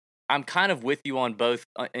of with you on both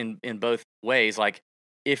in both ways. Like,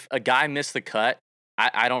 if a guy missed the cut,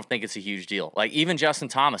 I don't think it's a huge deal. Like, even Justin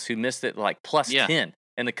Thomas, who missed it like plus 10,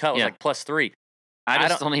 and the cut was like plus 3. I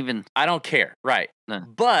don't care. Right. No.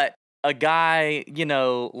 But a guy,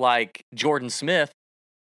 like Jordan Smith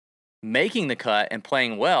making the cut and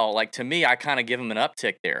playing well, like, to me, I kind of give him an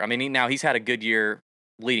uptick there. I mean, now he's had a good year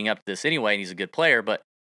leading up to this anyway, and he's a good player, but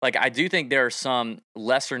like, I do think there are some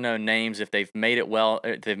lesser known names, if they've made it well,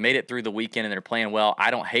 if they've made it through the weekend and they're playing well. I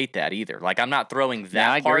don't hate that either. Like, I'm not throwing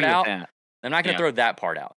that part out. I'm not going to throw that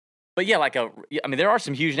part out. But yeah, there are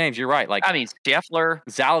some huge names. You're right. Like, Scheffler,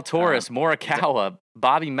 Zalatoris, Morikawa,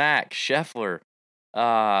 Bobby Mack, Scheffler,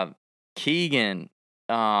 Keegan.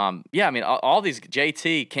 All these,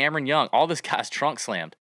 JT, Cameron Young, all this guy's trunk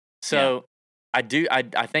slammed. So I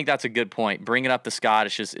think that's a good point. Bringing up the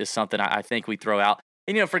Scottish is something I think we throw out.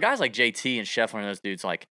 And, for guys like JT and Scheffler and those dudes,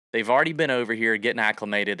 like, they've already been over here getting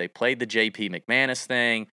acclimated. They played the JP McManus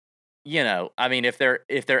thing. If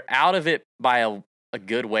they're out of it by a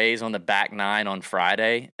good ways on the back nine on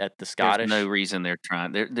Friday at the Scottish, there's no reason they're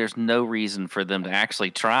trying. There's no reason for them to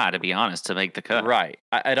actually try, to be honest, to make the cut. Right.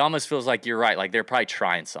 It almost feels like you're right. Like, they're probably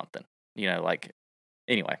trying something.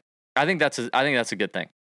 Anyway, I think that's a good thing.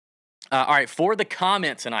 All right, for the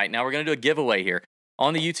comment tonight. Now we're going to do a giveaway here.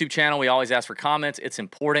 On the YouTube channel, we always ask for comments. It's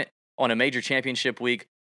important on a major championship week.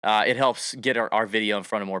 It helps get our video in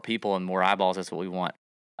front of more people and more eyeballs. That's what we want.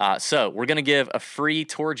 So we're going to give a free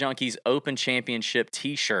Tour Junkies Open Championship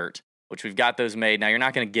t-shirt, which we've got those made. Now, you're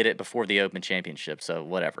not going to get it before the Open Championship, so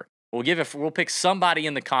whatever. We'll pick somebody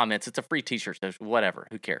in the comments. It's a free t-shirt, so whatever.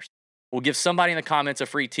 Who cares? We'll give somebody in the comments a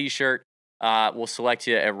free t-shirt. We'll select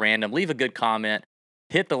you at random. Leave a good comment.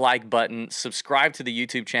 Hit the like button, subscribe to the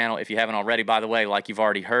YouTube channel if you haven't already. By the way, like you've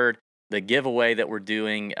already heard, the giveaway that we're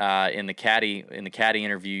doing in the caddy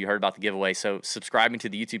interview, you heard about the giveaway. So subscribing to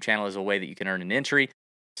the YouTube channel is a way that you can earn an entry.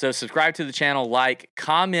 So subscribe to the channel,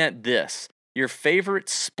 comment this, your favorite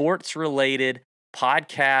sports-related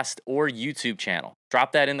podcast or YouTube channel.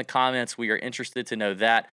 Drop that in the comments. We are interested to know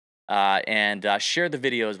that. And share the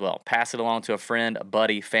video as well. Pass it along to a friend, a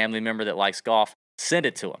buddy, family member that likes golf. Send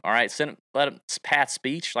it to them, all right? Let them, Pat's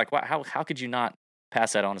speech. Like, how could you not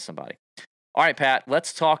pass that on to somebody? All right, Pat,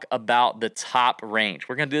 let's talk about the top range.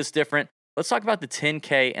 We're going to do this different. Let's talk about the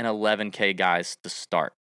 10K and 11K guys to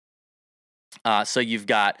start. So you've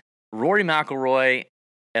got Rory McIlroy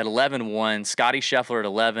at 11-1, Scotty Scheffler at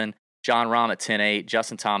 11, Jon Rahm at 10-8,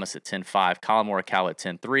 Justin Thomas at 10-5, Collin Morikawa at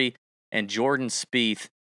 10-3, and Jordan Spieth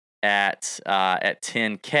at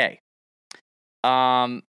 10K.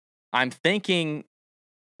 I'm thinking,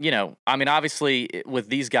 obviously with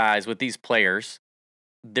these guys, with these players,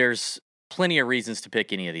 there's plenty of reasons to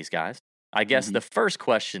pick any of these guys. I guess the first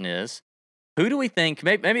question is, who do we think,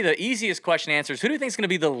 maybe the easiest question to answer is, who do you think is going to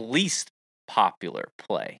be the least popular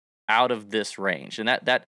play out of this range? And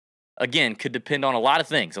that again, could depend on a lot of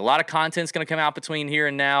things. A lot of content's going to come out between here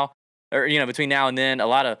and now, or, between now and then. A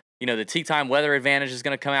lot of, the tee time weather advantage is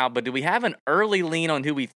going to come out. But do we have an early lean on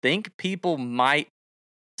who we think people might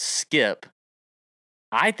skip?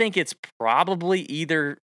 I think it's probably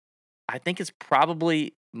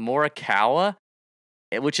Morikawa,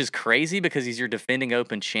 which is crazy because he's your defending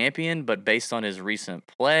Open champion, but based on his recent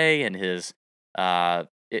play and his the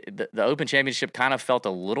Open Championship kind of felt a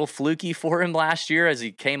little fluky for him last year as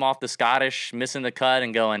he came off the Scottish, missing the cut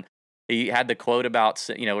and going. He had the quote about,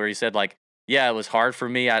 where he said, like, yeah, it was hard for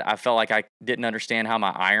me. I felt like I didn't understand how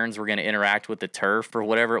my irons were going to interact with the turf or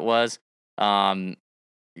whatever it was. That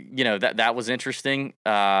was interesting.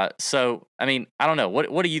 So, I don't know.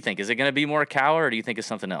 What do you think? Is it going to be Morikawa, or do you think it's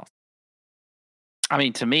something else?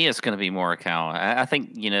 To me, it's going to be Morikawa. I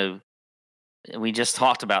think, we just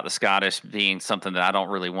talked about the Scottish being something that I don't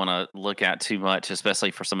really want to look at too much,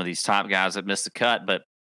 especially for some of these top guys that missed the cut. But,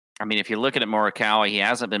 if you're looking at Morikawa, he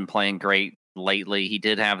hasn't been playing great lately. He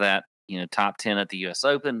did have that, top 10 at the U.S.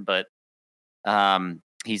 Open, but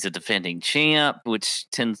he's a defending champ, which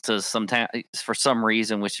tends to sometimes, for some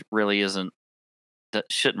reason, which really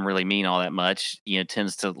shouldn't really mean all that much,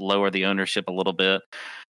 tends to lower the ownership a little bit.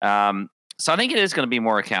 So I think it is going to be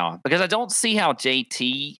Morikawa because I don't see how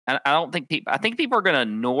JT. I don't think people. I think people are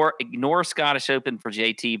going to ignore Scottish Open for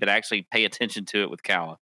JT, but actually pay attention to it with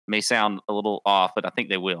Kawa. May sound a little off, but I think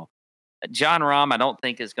they will. John Rahm, I don't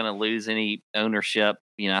think is going to lose any ownership.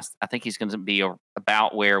 I think he's going to be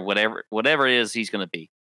about where whatever it is he's going to be.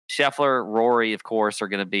 Scheffler, Rory, of course, are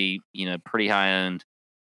going to be pretty high owned.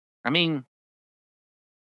 I mean,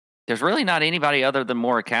 there's really not anybody other than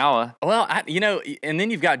Morikawa. Well, and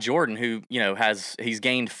then you've got Jordan, who he's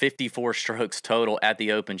gained 54 strokes total at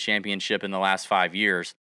the Open Championship in the last 5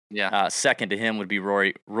 years. Yeah. Second to him would be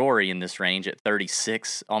Rory in this range at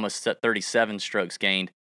 36, almost 37 strokes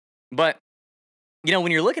gained. But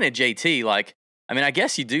when you're looking at JT, I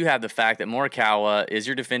guess you do have the fact that Morikawa is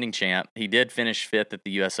your defending champ. He did finish 5th at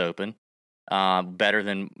the U.S. Open, better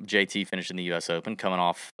than JT finished in the U.S. Open, coming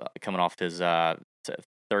off his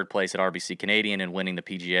 3rd place at RBC Canadian and winning the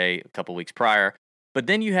PGA a couple weeks prior. But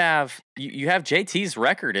then you have JT's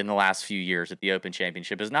record in the last few years at the Open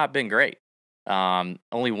Championship has not been great.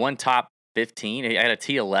 Only one top 15. He had a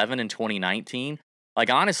T11 in 2019.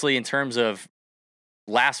 Honestly, in terms of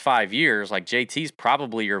last 5 years, JT's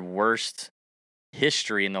probably your worst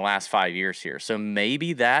history in the last 5 years here. So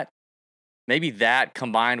maybe that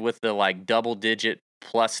combined with the double digit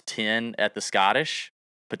plus 10 at the Scottish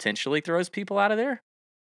potentially throws people out of there.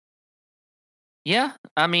 Yeah,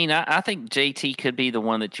 I think JT could be the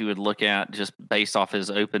one that you would look at just based off his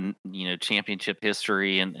Open, championship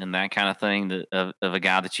history and that kind of thing of a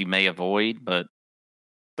guy that you may avoid, but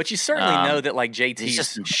you certainly know that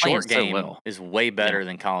JT's short game is way better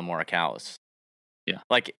than Colin Morikawa's. Yeah,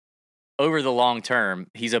 over the long term,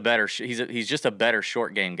 he's just a better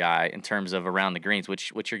short game guy in terms of around the greens,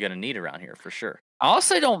 which you're going to need around here for sure.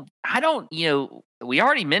 We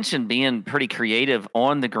already mentioned being pretty creative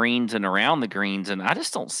on the greens and around the greens, and I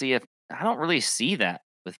just don't I don't really see that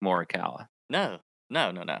with Morikawa. No.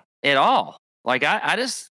 At all. I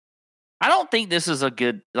don't think this is a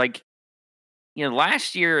good,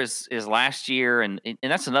 last year is last year, and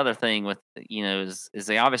that's another thing with, is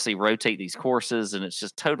they obviously rotate these courses, and it's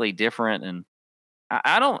just totally different, and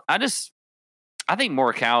I think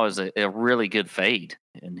Morikawa is a really good fade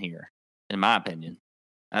in here, in my opinion.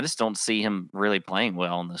 I just don't see him really playing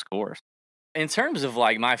well on this course. In terms of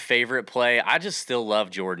my favorite play, I just still love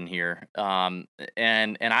Jordan here.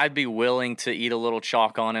 And I'd be willing to eat a little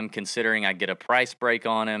chalk on him, considering I get a price break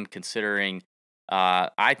on him, considering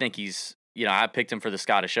I think he's, I picked him for the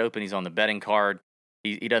Scottish Open. He's on the betting card.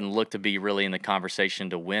 He doesn't look to be really in the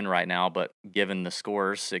conversation to win right now, but given the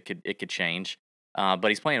scores, it could change. But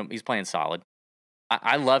he's playing solid.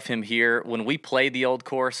 I love him here. When we played the old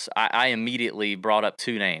course, I immediately brought up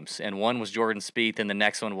 2 names, and one was Jordan Spieth, and the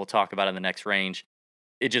next one we'll talk about in the next range.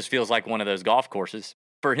 It just feels like one of those golf courses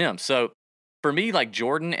for him. So for me,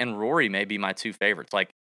 Jordan and Rory may be my 2 favorites.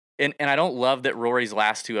 And I don't love that Rory's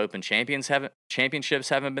last 2 Open championships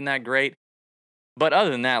haven't been that great. But other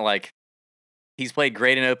than that, he's played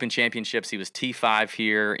great in Open championships. He was T5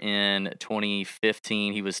 here in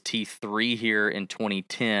 2015. He was T3 here in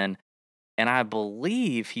 2010. And I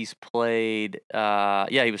believe he's played, he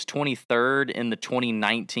was 23rd in the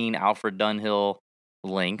 2019 Alfred Dunhill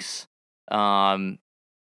Links. So,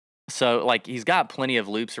 he's got plenty of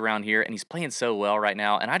loops around here, and he's playing so well right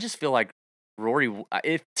now. And I just feel like Rory,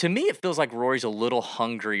 to me, it feels like Rory's a little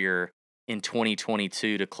hungrier in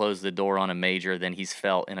 2022 to close the door on a major than he's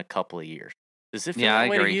felt in a couple of years. Does it feel that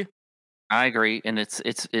way to you? I agree, and it's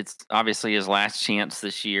obviously his last chance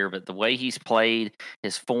this year, but the way he's played,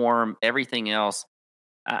 his form, everything else,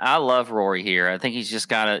 I love Rory here. I think he's just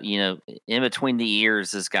got to, in between the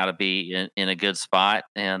ears, has got to be in a good spot,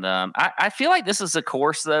 and I feel like this is a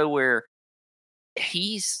course though where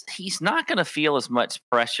he's not going to feel as much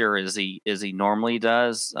pressure as he normally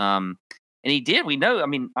does, and he did. We know,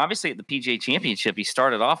 obviously at the PGA Championship, he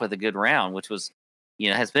started off with a good round, which was,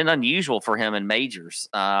 has been unusual for him in majors.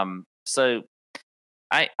 So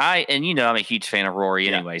I'm a huge fan of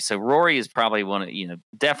Rory anyway. Yeah. So Rory is probably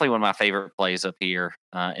definitely one of my favorite plays up here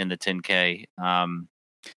in the 10K.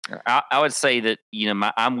 I would say that,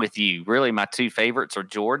 I'm with you. Really, my 2 favorites are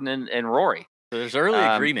Jordan and Rory. So there's early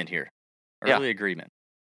agreement here. Early agreement.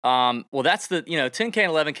 Well, that's the 10K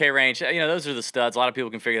and 11K range. Those are the studs. A lot of people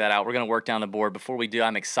can figure that out. We're going to work down the board. Before we do,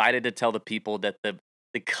 I'm excited to tell the people that the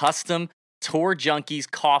custom Tour Junkies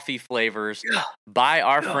coffee flavors by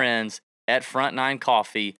our friends at Front 9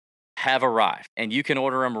 Coffee have arrived, and you can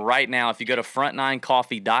order them right now if you go to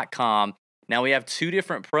front9coffee.com. Now we have 2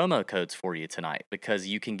 different promo codes for you tonight because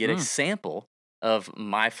you can get a sample of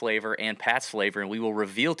my flavor and Pat's flavor, and we will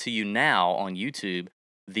reveal to you now on YouTube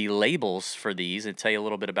the labels for these and tell you a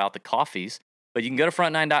little bit about the coffees. But you can go to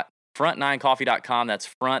front9coffee.com. That's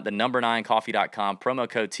front, the number 9coffee.com. Promo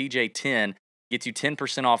code TJ10 gets you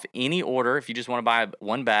 10% off any order if you just want to buy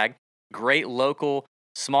one bag. Great local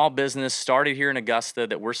small business started here in Augusta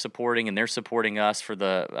that we're supporting, and they're supporting us for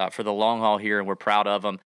the long haul here, and we're proud of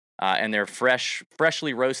them. And they're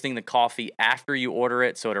freshly roasting the coffee after you order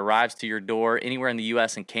it, so it arrives to your door anywhere in the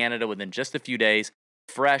U.S. and Canada within just a few days,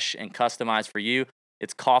 fresh and customized for you.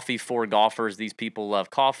 It's coffee for golfers. These people love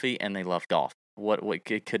coffee, and they love golf.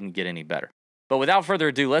 It couldn't get any better. But without further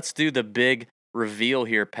ado, let's do the big reveal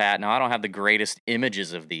here, Pat. Now, I don't have the greatest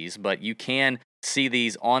images of these, but you can see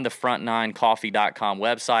these on the front9coffee.com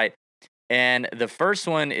website. And the first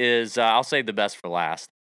one is, I'll save the best for last.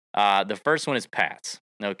 The first one is Pat's.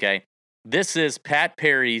 Okay. This is Pat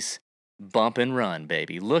Perry's Bump and Run,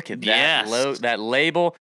 baby. Look at that, that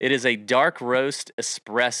label. It is a dark roast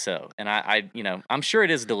espresso. And I'm sure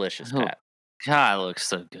it is delicious, Pat. God, it looks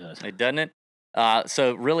so good. It doesn't it?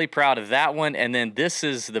 So really proud of that one. And then this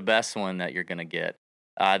is the best one that you're going to get.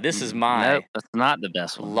 This is my Nope, that's not the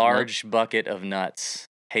best one. large bucket of nuts,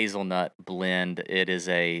 hazelnut blend. It is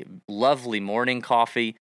a lovely morning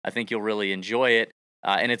coffee. I think you'll really enjoy it.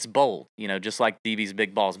 And it's bold, just like DB's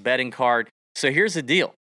Big Balls betting card. So here's the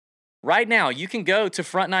deal. Right now, you can go to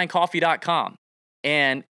front9coffee.com,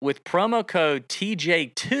 and with promo code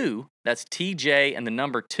TJ2, that's TJ and the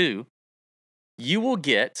number 2, you will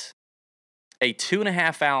get a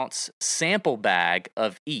 2.5 ounce sample bag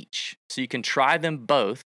of each. So you can try them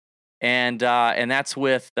both. And that's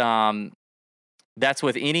with any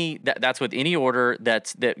order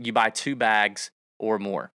that you buy 2 bags or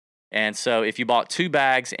more. And so if you bought 2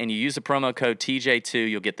 bags and you use the promo code TJ2,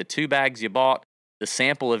 you'll get the 2 bags you bought, the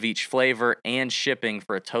sample of each flavor, and shipping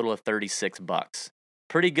for a total of $36.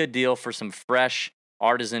 Pretty good deal for some fresh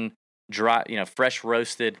artisan, dry, fresh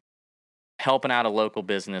roasted, helping out a local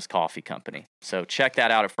business coffee company. So check that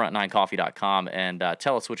out at front9coffee.com and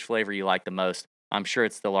tell us which flavor you like the most. I'm sure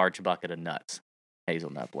it's the large bucket of nuts,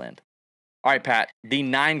 hazelnut blend. All right, Pat, the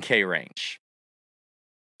 9K range.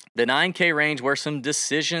 The 9K range where some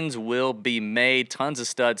decisions will be made. Tons of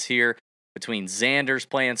studs here between Xander's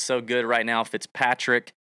playing so good right now,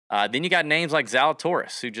 Fitzpatrick. Then you got names like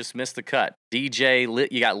Zalatoris, who just missed the cut. DJ,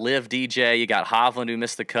 you got Liv DJ, you got Hovland, who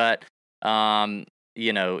missed the cut. At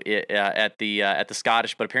the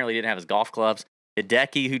Scottish, but apparently didn't have his golf clubs.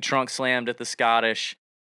 Hideki, who trunk slammed at the Scottish.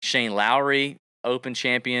 Shane Lowry, Open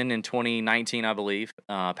champion in 2019, I believe.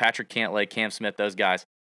 Patrick Cantlay, Cam Smith, those guys.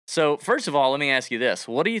 So first of all, let me ask you this: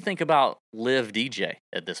 what do you think about Liv DJ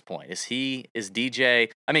at this point? Is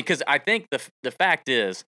DJ? I mean, because I think the fact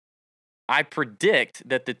is, I predict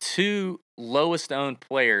that the 2 lowest owned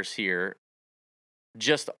players here,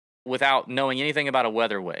 just without knowing anything about a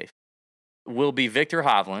weather wave, will be Victor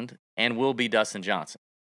Hovland and will be Dustin Johnson.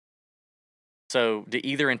 So to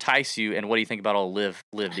either entice you, and what do you think about all Liv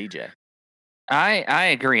DJ? I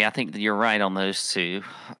agree. I think that you're right on those 2.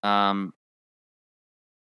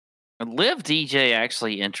 Liv DJ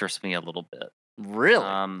actually interests me a little bit. Really?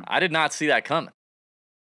 I did not see that coming.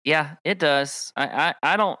 Yeah, it does. I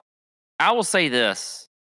will say this,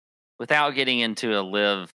 without getting into a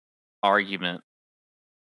Liv argument,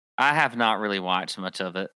 I have not really watched much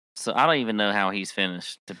of it. So I don't even know how he's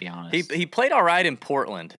finished, to be honest. He played all right in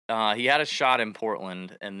Portland. He had a shot in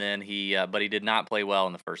Portland, and then but he did not play well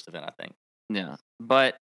in the first event, I think. Yeah,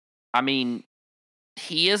 but I mean,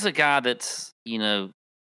 he is a guy that's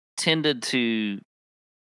tended to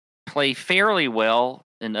play fairly well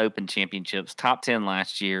in Open Championships. Top 10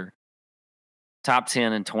 last year, top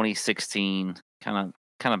 10 in 2016. Kind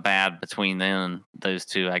of bad between then and those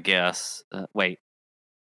 2, I guess.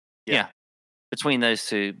 Yeah. Between those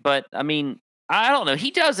 2. But, I mean, I don't know.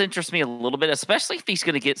 He does interest me a little bit, especially if he's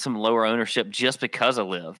going to get some lower ownership just because of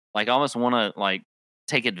Liv. I almost want to,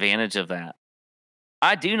 take advantage of that.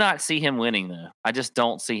 I do not see him winning, though. I just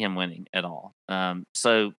don't see him winning at all.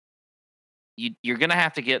 So you're going to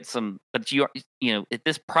have to get some, but at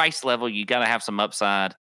this price level, you got to have some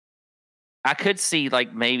upside. I could see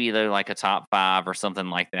maybe though a top 5 or something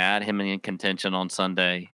like that, him in contention on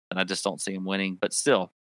Sunday, but I just don't see him winning. But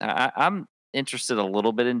still, I'm interested a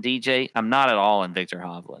little bit in DJ. I'm not at all in Victor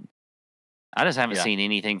Hovland. I just haven't seen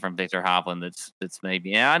anything from Victor Hovland that's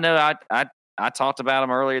maybe. And I know I talked about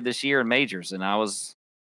him earlier this year in majors, and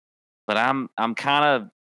but I'm kind of.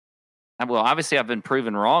 Well, obviously, I've been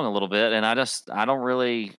proven wrong a little bit, and I don't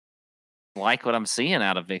really like what I'm seeing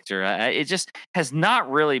out of Victor. It just has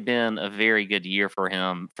not really been a very good year for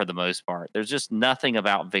him for the most part. There's just nothing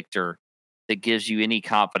about Victor that gives you any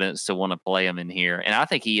confidence to want to play him in here. And I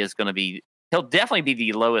think he'll definitely be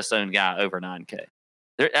the lowest owned guy over 9K.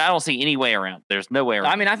 I don't see any way around. There's no way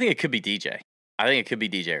around. I mean, I think it could be DJ. I think it could be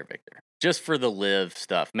DJ or Victor, just for the live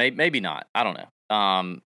stuff. Maybe not. I don't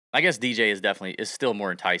know. I guess DJ is still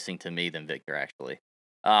more enticing to me than Victor, actually.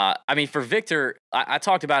 I mean, for Victor, I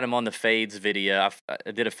talked about him on the fades video.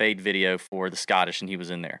 I did a fade video for the Scottish, and he was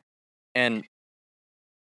in there. And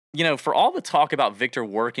for all the talk about Victor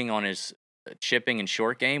working on his chipping and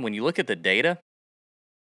short game, when you look at the data,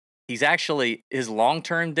 he's actually, his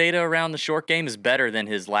long-term data around the short game is better than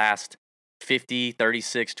his last 50,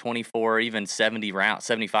 36, 24, even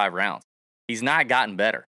 75 rounds. He's not gotten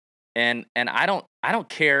better. And I don't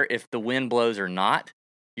care if the wind blows or not.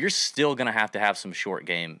 You're still going to have some short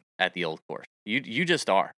game at the old course. You just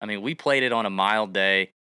are. I mean, we played it on a mild day,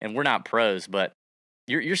 and we're not pros, but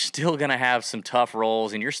you're still going to have some tough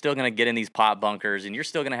rolls, and you're still going to get in these pot bunkers, and you're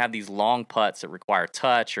still going to have these long putts that require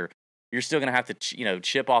touch, or you're still going to have to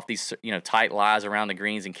chip off these tight lies around the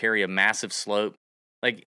greens and carry a massive slope.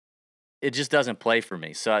 Like, it just doesn't play for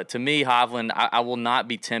me. So to me, Hovland, I will not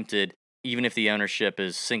be tempted, even if the ownership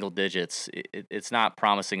is single digits. It's not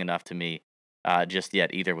promising enough to me just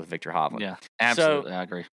yet either with Victor Hovland. Yeah, absolutely. So, I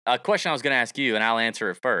agree. A question I was going to ask you, and I'll answer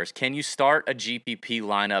it first. Can you start a GPP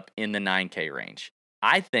lineup in the 9K range?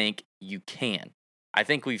 I think you can. I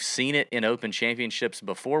think we've seen it in Open Championships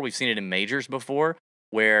before. We've seen it in majors before,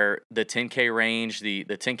 where the 10K range, the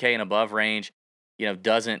 10K and above range,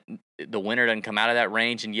 the winner doesn't come out of that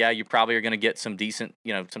range. And yeah, you probably are going to get some decent,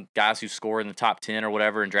 some guys who score in the top 10 or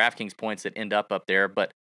whatever in DraftKings points that end up there.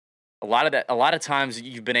 But a lot of times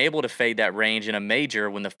you've been able to fade that range in a major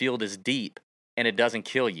when the field is deep and it doesn't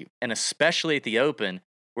kill you. And especially at the Open,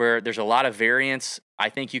 where there's a lot of variance, I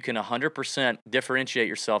think you can 100% differentiate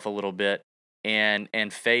yourself a little bit and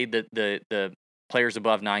fade the players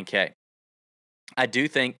above 9K. I do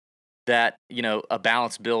think that, a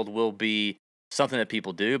balanced build will be something that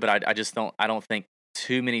people do, but I don't think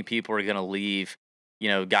too many people are going to leave,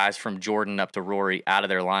 guys from Jordan up to Rory out of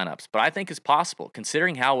their lineups. But I think it's possible,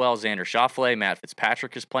 considering how well Xander Schauffele, Matt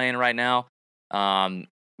Fitzpatrick is playing right now.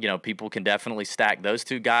 People can definitely stack those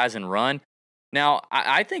two guys and run. Now,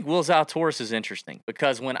 I think Will Zalatoris is interesting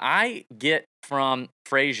because when I get from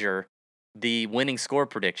Frazier the winning score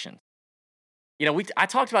predictions, I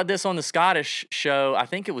talked about this on the Scottish show. I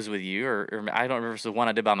think it was with you, or I don't remember if it was the one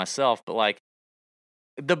I did by myself, but like,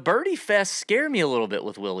 the birdie fest scare me a little bit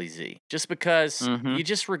with Willie Z, just because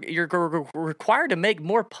you're required to make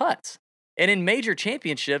more putts. And in major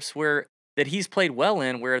championships that he's played well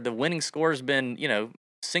in, where the winning score has been,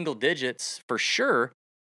 single digits for sure,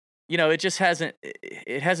 it just hasn't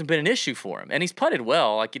been an issue for him. And he's putted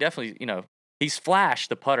well. Like, he definitely, he's flashed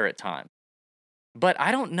the putter at times. But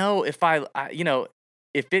I don't know if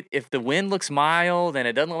if the wind looks mild and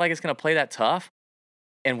it doesn't look like it's going to play that tough,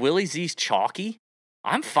 and Willie Z's chalky,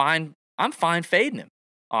 I'm fine fading him,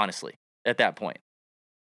 honestly, at that point.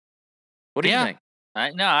 What do you think?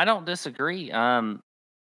 No, I don't disagree. One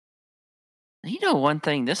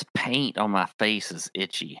thing, this paint on my face is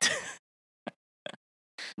itchy.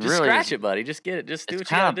 Just really scratch it, buddy. Just get it. Just do what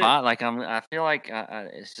you gotta do. I feel like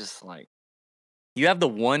it's just like, you have the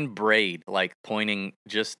one braid like pointing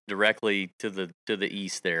just directly to the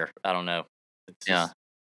east there. I don't know. It's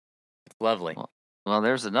lovely. Well,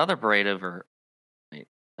 there's another braid over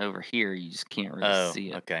here. You just can't really see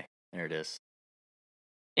it. Okay, there it is.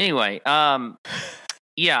 Anyway,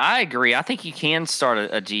 yeah, I agree. I think you can start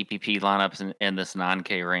a GPP lineup in this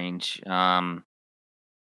 9K range.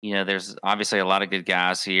 There's obviously a lot of good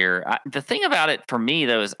guys here. The thing about it for me,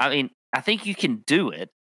 though, is, I think you can do it.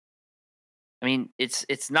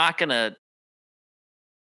 It's not going to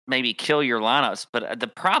maybe kill your lineups, but the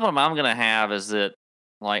problem I'm going to have is that,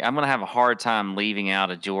 like, I'm going to have a hard time leaving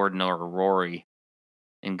out a Jordan or a Rory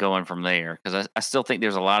and going from there, because I still think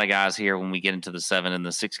there's a lot of guys here when we get into the 7 and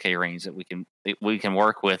the 6K range that we can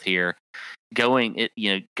work with here, going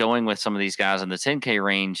with some of these guys in the 10K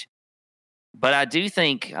range. But I do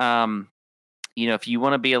think, if you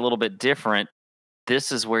want to be a little bit different,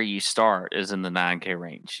 this is where you start, is in the 9K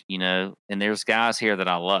range, and there's guys here that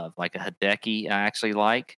I love, like a Hideki I actually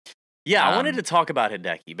like. Yeah, I wanted to talk about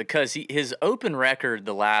Hideki because his Open record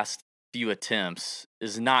the last few attempts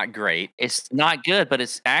is not great. It's not good, but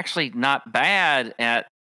it's actually not bad at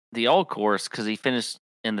the old course because he finished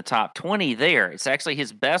in the top 20 there. It's actually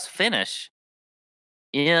his best finish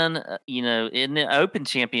in the Open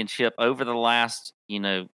Championship over the last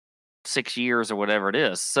 6 years or whatever it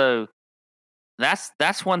is. So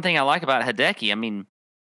that's one thing I like about Hideki.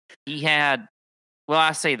 He had,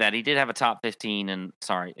 I say that he did have a top 15 in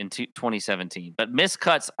 2017, but missed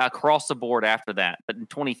cuts across the board after that. But in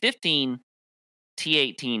 2015,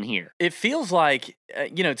 T18 here. It feels like,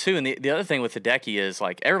 too, and the other thing with Hideki is,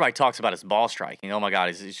 like, everybody talks about his ball striking. Oh, my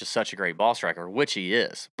God, he's just such a great ball striker, which he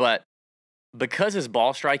is. But because his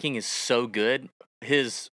ball striking is so good,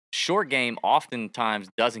 his short game oftentimes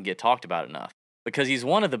doesn't get talked about enough because he's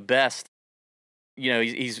one of the best.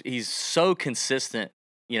 He's so consistent,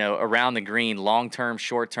 around the green, long term,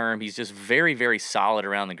 short term. He's just very, very solid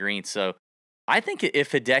around the green. So I think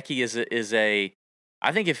if Hideki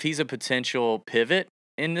I think if he's a potential pivot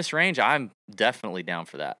in this range, I'm definitely down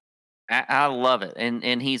for that. I love it.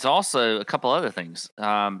 And he's also a couple other things.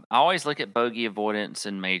 I always look at bogey avoidance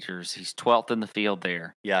in majors. He's 12th in the field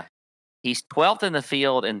there. Yeah. He's 12th in the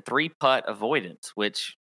field in 3-putt avoidance,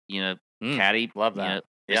 which, Caddy, love that.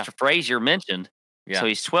 Mr. Frazier mentioned. Yeah. So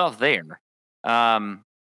he's 12th there.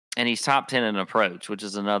 And he's top 10 in approach, which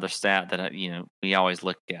is another stat that, we always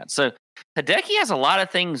look at. So Hideki has a lot of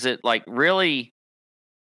things that, like, really,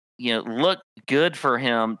 look good for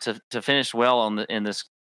him to finish well in this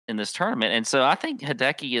tournament. And so I think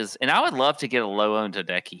Hideki is, and I would love to get a low-owned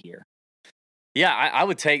Hideki here. Yeah, I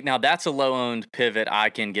would take, now that's a low-owned pivot I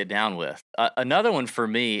can get down with. Another one for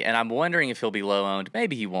me, and I'm wondering if he'll be low-owned.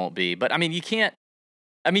 Maybe he won't be, but I mean, you can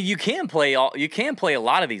play a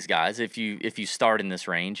lot of these guys if you start in this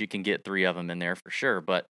range. You can get 3 of them in there for sure.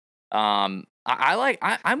 But I'm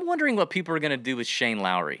wondering what people are going to do with Shane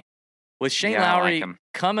Lowry. With Shane Lowry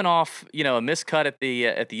coming off, a miscut at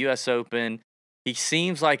the U.S. Open, he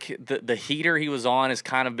seems like the heater he was on has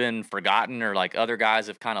kind of been forgotten, or like other guys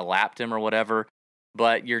have kind of lapped him or whatever.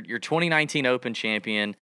 But your 2019 Open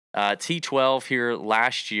champion, T12 here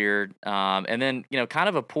last year, and then kind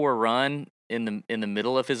of a poor run in the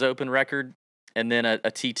middle of his Open record, and then a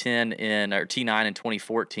T10 or T9 in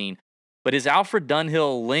 2014. But his Alfred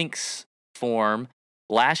Dunhill Links form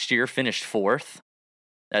last year finished 4th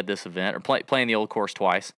at this event, or playing the old course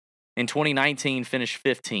twice. In 2019, finished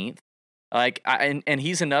 15th. And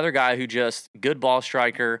he's another guy who just good ball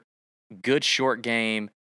striker, good short game,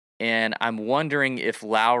 and I'm wondering if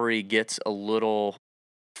Lowry gets a little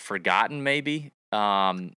forgotten, maybe.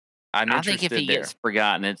 I think if he gets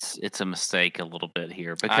forgotten, it's a mistake a little bit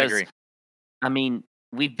here, because I agree. I mean,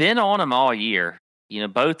 we've been on him all year,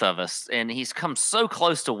 both of us, and he's come so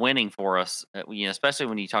close to winning for us. Especially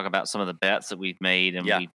when you talk about some of the bets that we've made, and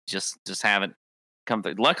we just haven't come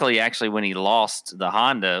through. Luckily, actually, when he lost the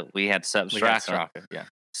Honda, we had Sepp Straka. Yeah.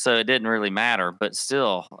 So it didn't really matter, but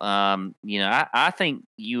still, I think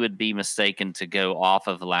you would be mistaken to go off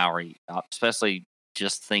of Lowry, especially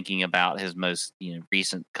just thinking about his most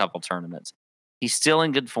recent couple tournaments. He's still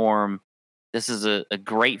in good form. This is a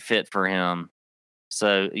great fit for him.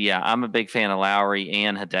 So yeah, I'm a big fan of Lowry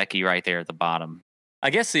and Hideki right there at the bottom. I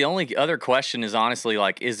guess the only other question is honestly,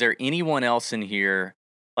 like, is there anyone else in here?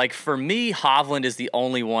 Like, for me, Hovland is the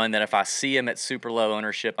only one that if I see him at super low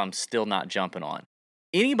ownership, I'm still not jumping on.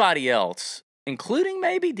 Anybody else, including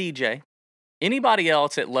maybe DJ, anybody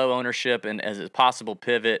else at low ownership and as a possible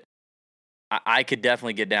pivot, I could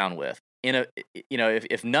definitely get down with.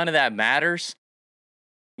 If none of that matters,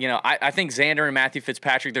 I think Xander and Matthew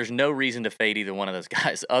Fitzpatrick, there's no reason to fade either one of those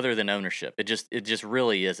guys other than ownership. It just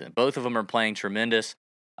really isn't. Both of them are playing tremendous.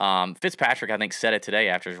 Fitzpatrick, I think, said it today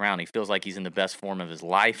after his round. He feels like he's in the best form of his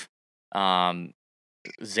life.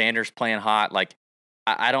 Xander's playing hot. Like,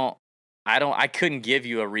 I couldn't give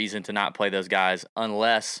you a reason to not play those guys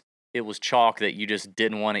unless it was chalk that you just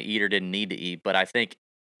didn't want to eat or didn't need to eat. But I think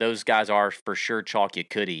those guys are for sure chalk you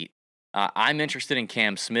could eat. I'm interested in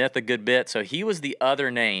Cam Smith a good bit. So he was the other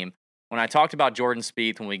name. When I talked about Jordan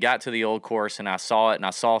Spieth, when we got to the old course and I saw it and I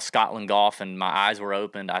saw Scotland Golf and my eyes were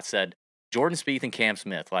opened, I said, Jordan Spieth and Cam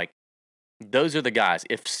Smith, like, those are the guys.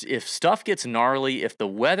 If stuff gets gnarly, if the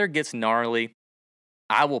weather gets gnarly,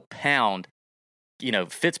 I will pound,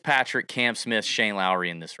 Fitzpatrick, Cam Smith, Shane Lowry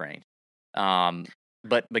in this range. But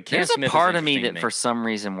Cam There's Smith a part is of me interesting that to for some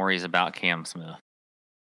reason worries about Cam Smith.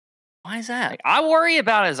 Why is that? Like, I worry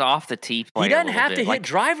about his off the tee play. He doesn't a little have bit. to hit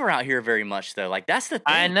driver out here very much, though. Like, that's the thing.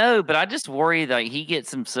 I know, but I just worry that he's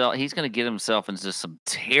going to get himself into some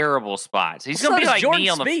terrible spots. He's going to be like Jordan me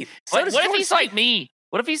on the. Spieth. What if he's like me?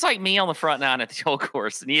 What if he's like me on the front nine at the old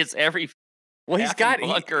course and he hits every? Well, he's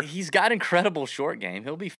got incredible short game.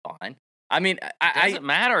 He'll be fine. I mean, it doesn't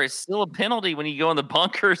matter. It's still a penalty when you go in the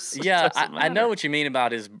bunkers. Yeah, I know what you mean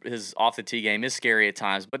about his off the tee game is scary at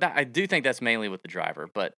times, but I do think that's mainly with the driver.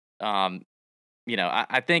 But I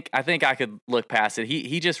think I could look past it.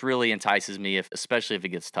 He just really entices me, especially if it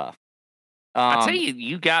gets tough. I tell you,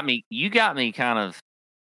 you got me kind of.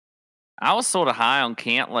 I was sort of high on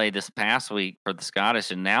Cantlay this past week for the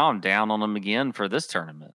Scottish, and now I'm down on him again for this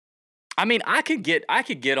tournament. I mean, I could get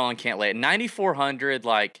on Cantlay at 9,400.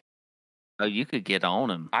 Like, Oh, you could get on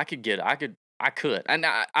him. I could. And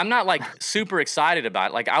I'm not like super excited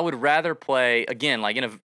about it. Like I would rather play again, like in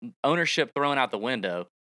a ownership thrown out the window.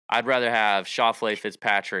 I'd rather have Schauffele,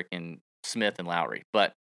 Fitzpatrick, and Smith and Lowry.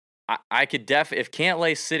 But I could if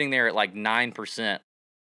Cantlay's sitting there at like 9%,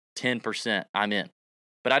 10%, I'm in.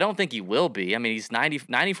 But I don't think he will be. I mean, he's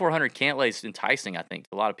 9,400. Cantlay's enticing, I think,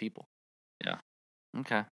 to a lot of people. Yeah.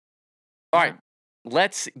 Okay. All right.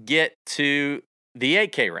 Let's get to the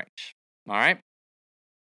 8K range. All right.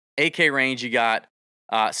 8K range, you got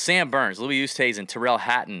Sam Burns, Louis Oosthuizen, Tyrrell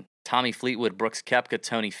Hatton, Tommy Fleetwood, Brooks Koepka,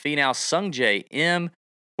 Tony Finau, Sungjae Im,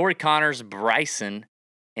 Corey Connors, Bryson,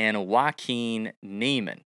 and Joaquin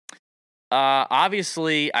Niemann.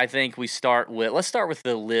 Obviously, I think let's start with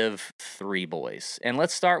the Live 3 boys. And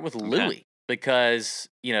let's start with Louis because,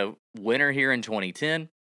 winner here in 2010,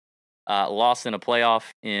 lost in a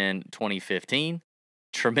playoff in 2015,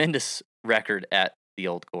 tremendous record at the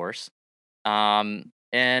old course. And,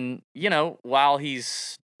 while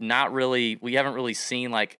he's not really, we haven't really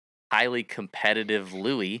seen like highly competitive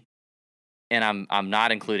Louis, and I'm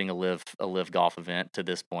not including a live golf event to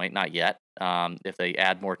this point, not yet. If they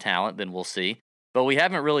add more talent, then we'll see. But we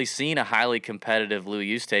haven't really seen a highly competitive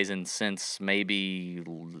Louis Oosthuizen since maybe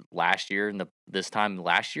last year, this time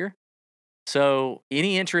last year. So,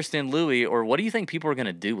 any interest in Louis, or what do you think people are going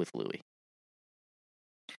to do with Louis?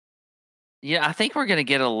 Yeah, I think we're going to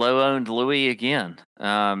get a low-owned Louis again.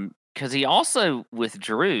 Because he also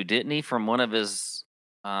withdrew, didn't he, from one of his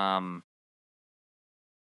what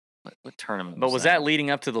tournament? But was that leading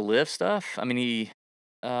up to the Live stuff? I mean,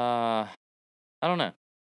 I don't know.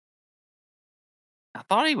 I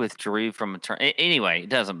thought he withdrew from a tournament. Anyway, it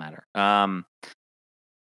doesn't matter. I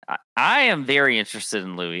am very interested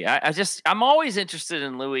in Louis. I'm always interested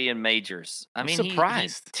in Louis in majors. I'm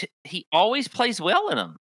surprised. He always plays well in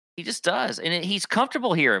them. He just does, and he's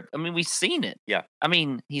comfortable here. I mean, we've seen it. Yeah. I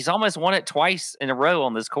mean, he's almost won it twice in a row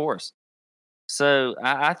on this course. So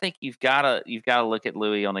I think you've got to look at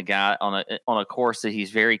Louis on a course that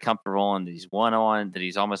he's very comfortable on, that he's won on, that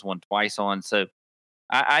he's almost won twice on. So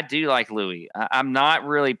I do like Louis. I'm not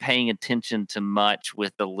really paying attention to much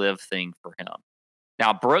with the Live thing for him.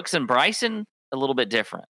 Now Brooks and Bryson, a little bit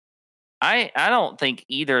different. I don't think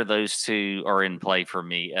either of those two are in play for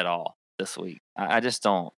me at all this week. I just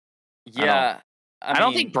don't. Yeah. I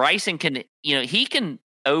don't think Bryson can, he can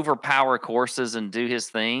overpower courses and do his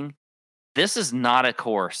thing. This is not a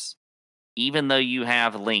course, even though you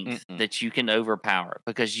have length, that you can overpower,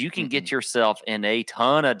 because you can get yourself in a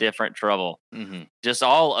ton of different trouble just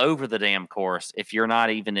all over the damn course if you're not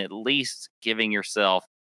even at least giving yourself,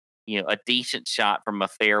 a decent shot from a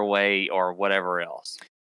fairway or whatever else.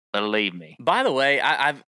 Believe me. By the way,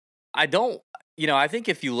 I think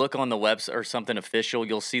if you look on the website or something official,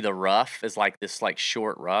 you'll see the rough is like this like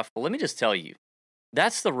short rough. But let me just tell you,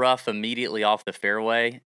 that's the rough immediately off the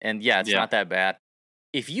fairway. And yeah, it's not that bad.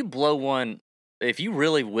 If you blow one, if you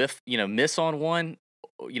really miss on one,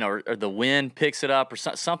 or the wind picks it up or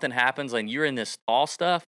something happens and you're in this tall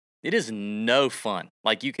stuff, it is no fun.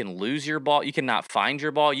 Like you can lose your ball. You cannot find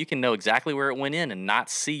your ball. You can know exactly where it went in and not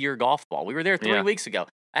see your golf ball. We were there 3 weeks ago.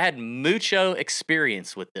 I had mucho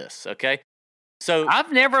experience with this. Okay. So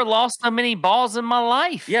I've never lost so many balls in my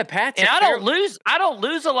life. Yeah, Pat. And I don't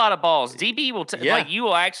lose a lot of balls. DB will like you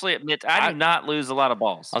will actually admit I do not lose a lot of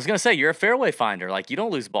balls. I was gonna say you're a fairway finder. Like you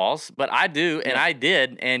don't lose balls, but I do, and I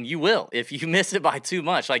did, and you will if you miss it by too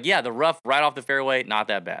much. Like the rough right off the fairway, not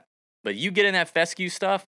that bad. But you get in that fescue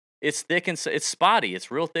stuff, it's thick and it's spotty. It's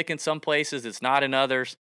real thick in some places. It's not in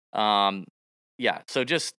others. So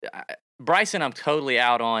just Bryson, I'm totally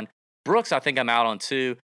out on. Brooks, I think I'm out on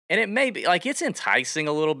too. And it may be like it's enticing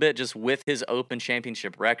a little bit just with his Open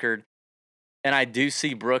Championship record. And I do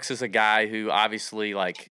see Brooks as a guy who obviously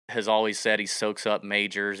like has always said he soaks up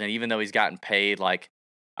majors. And even though he's gotten paid, like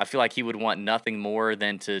I feel like he would want nothing more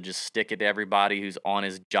than to just stick it to everybody who's on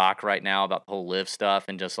his jock right now about the whole Live stuff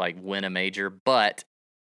and just like win a major. But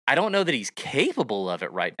I don't know that he's capable of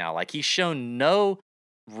it right now. Like he's shown no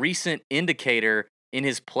recent indicator in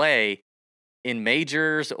his play in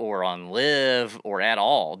majors or on Live or at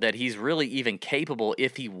all that he's really even capable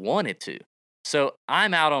if he wanted to. So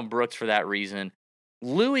I'm out on Brooks for that reason.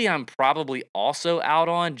 Louis, I'm probably also out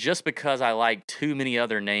on just because I like too many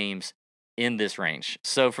other names in this range.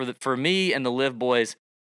 So for me and the Live boys,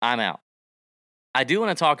 I'm out. I do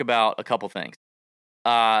want to talk about a couple things.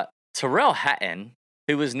 Tyrrell Hatton,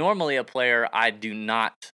 who is normally a player I do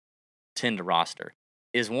not tend to roster,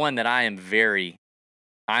 is one that I am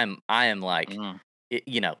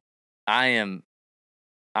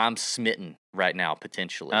I'm smitten right now,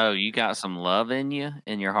 potentially. Oh, you got some love in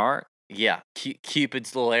your heart? Yeah,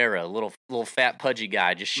 Cupid's little arrow, little fat pudgy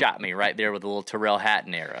guy just shot me right there with a little Tyrrell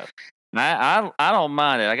Hatton arrow. I don't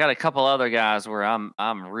mind it. I got a couple other guys where I'm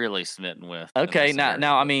really smitten with. Okay,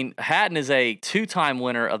 now I mean Hatton is a 2-time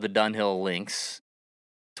winner of the Dunhill Links,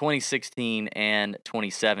 2016 and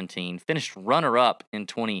 2017. Finished runner-up in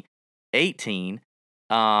 2018.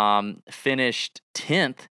 Finished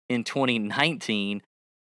 10th in 2019.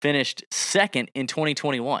 Finished second in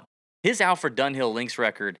 2021. His Alfred Dunhill Links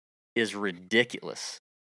record is ridiculous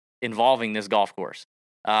involving this golf course.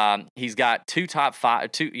 He's got a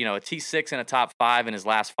T6 and a top 5 in his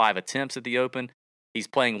last 5 attempts at the Open. He's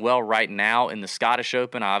playing well right now in the Scottish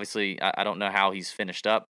Open. Obviously, I don't know how he's finished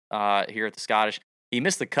up here at the Scottish. He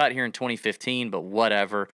missed the cut here in 2015, but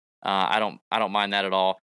whatever. I don't mind that at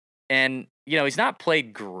all. And he's not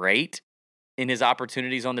played great in his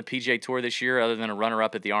opportunities on the PGA Tour this year, other than a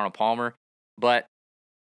runner-up at the Arnold Palmer. But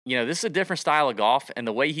this is a different style of golf, and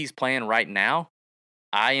the way he's playing right now,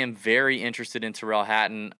 I am very interested in Tyrrell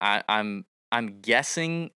Hatton. I'm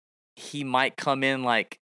guessing he might come in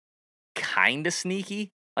like kind of sneaky.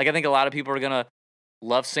 Like I think a lot of people are gonna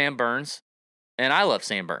love Sam Burns, and I love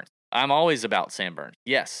Sam Burns. I'm always about Sam Burns.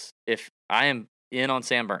 Yes, if I am in on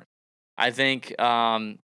Sam Burns, I think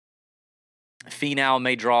Finau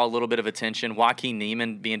may draw a little bit of attention. Joaquin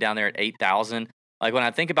Niemann being down there at 8,000. Like when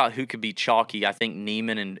I think about who could be chalky, I think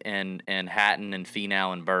Niemann and Hatton and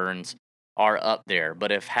Finau and Burns are up there.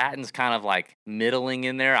 But if Hatton's kind of like middling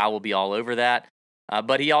in there, I will be all over that.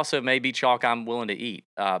 But he also may be chalk I'm willing to eat.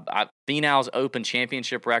 Finau's Open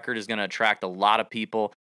Championship record is going to attract a lot of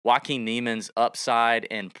people. Joaquin Niemann's upside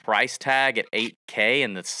and price tag at $8K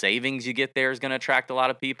and the savings you get there is going to attract a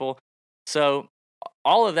lot of people. So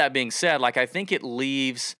all of that being said, like I think it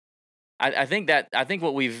leaves. I think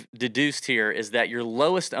what we've deduced here is that your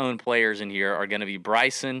lowest owned players in here are going to be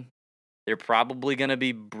Bryson. They're probably going to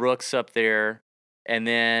be Brooks up there, and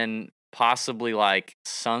then possibly like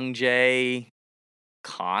Sungjae,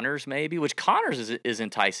 Connors maybe. Which Connors is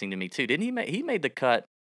enticing to me too. Didn't he made the cut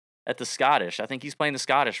at the Scottish? I think he's playing the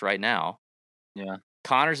Scottish right now. Yeah,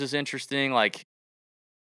 Connors is interesting. Like,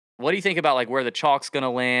 what do you think about like where the chalk's going to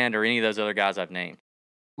land, or any of those other guys I've named?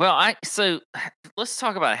 Well, so let's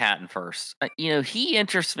talk about Hatton first. He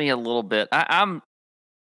interests me a little bit.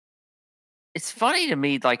 It's funny to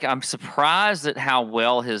me. Like I'm surprised at how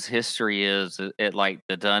well his history is at like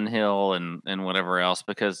the Dunhill and whatever else,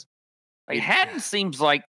 because like Hatton seems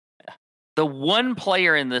like the one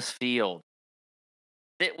player in this field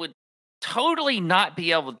that would totally not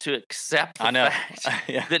be able to accept the fact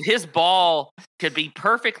that his ball could be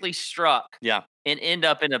perfectly struck, and end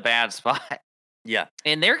up in a bad spot. Yeah,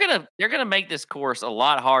 and they're gonna make this course a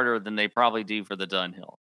lot harder than they probably do for the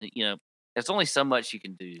Dunhill. There's only so much you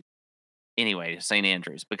can do anyway to St.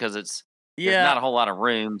 Andrews, because there's not a whole lot of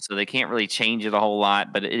room, so they can't really change it a whole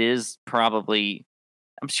lot. But it is probably,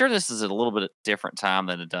 I'm sure this is a little bit different time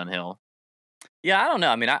than a Dunhill. Yeah, I don't know.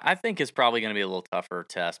 I mean, I think it's probably going to be a little tougher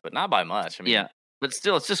test, but not by much. I mean, but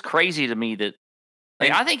still, it's just crazy to me that.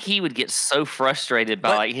 I think he would get so frustrated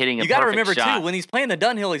by like hitting a perfect shot. You got to remember too, when he's playing the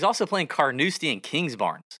Dunhill, he's also playing Carnoustie and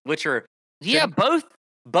Kingsbarns, which are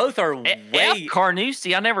both are way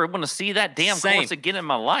Carnoustie. I never want to see that damn course again in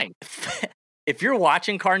my life. If you're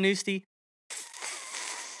watching Carnoustie,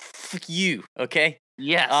 fuck you, okay?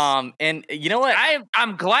 Yes. And you know what?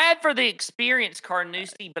 I'm glad for the experience,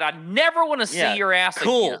 Carnoustie, but I never want to see your ass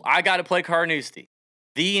again. I got to play Carnoustie.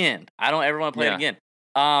 The end. I don't ever want to play it again.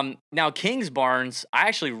 Now Kingsbarns, I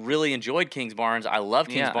actually really enjoyed Kingsbarns. I love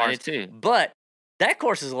Kingsbarns I did too. But that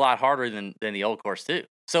course is a lot harder than the old course too.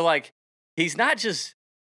 So like, he's not just.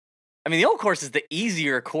 I mean, the old course is the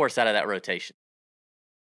easier course out of that rotation.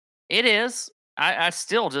 It is. I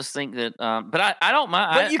still just think that, but I don't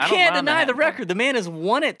mind. But you can't deny the record. The man has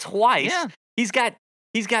won it twice. Yeah. He's got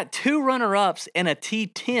 2 runner-ups and a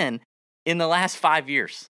T10 in the last 5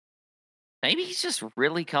 years. Maybe he's just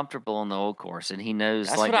really comfortable in the old course, and he knows.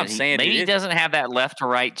 That's what I'm saying. Maybe he doesn't have that left to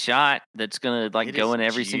right shot that's gonna like go in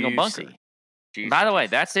every single bunker. By the way,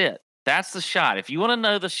 that's it. That's the shot. If you want to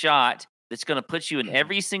know the shot that's gonna put you in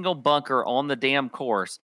every single bunker on the damn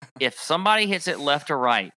course, if somebody hits it left or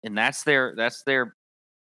right, and that's their their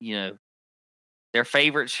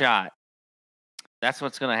favorite shot, that's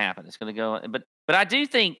what's gonna happen. It's gonna go. But I do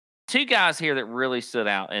think 2 guys here that really stood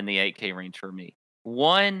out in the 8K range for me.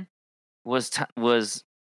 One was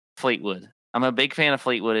Fleetwood. I'm a big fan of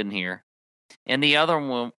Fleetwood in here. And the other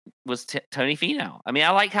one was Tony Finau. I mean,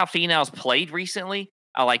 I like how Finau's played recently.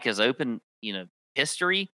 I like his Open,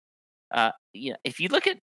 history. If you look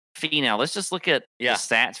at Finau, let's just look at the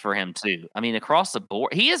stats for him too. I mean, across the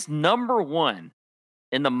board, he is number 1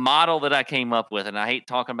 in the model that I came up with, and I hate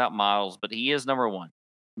talking about models, but he is number one.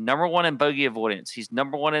 Number one in bogey avoidance. He's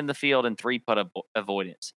number one in the field in 3-putt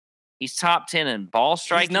avoidance. He's top 10 in ball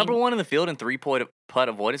striking. He's number one in the field in 3-putt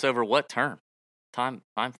avoidance over what time frame?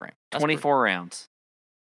 That's 24 rounds.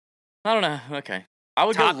 I don't know. Okay. I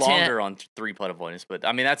would Top go longer on 3-putt avoidance, but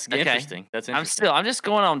I mean, that's interesting. That's interesting. I'm just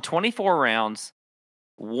going on 24 rounds,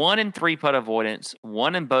 1 in 3-putt avoidance,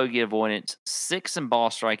 1 in bogey avoidance, 6 in ball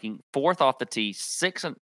striking, 4th off the tee, 6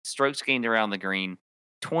 in strokes gained around the green,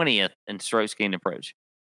 20th in strokes gained approach.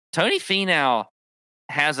 Tony Finau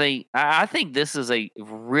I think this is a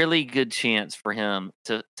really good chance for him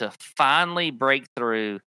to finally break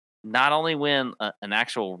through, not only win an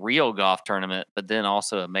actual real golf tournament, but then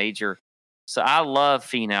also a major. So I love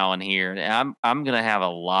Finau in here. And I'm going to have a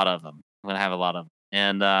lot of them.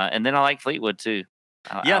 And then I like Fleetwood too.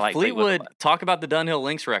 I like Fleetwood. Talk about the Dunhill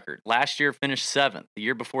Links record. Last year finished 7th. The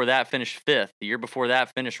year before that finished 5th. The year before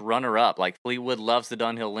that finished runner-up. Like, Fleetwood loves the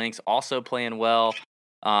Dunhill Links. Also playing well.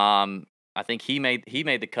 I think he made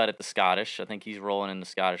the cut at the Scottish. I think he's rolling in the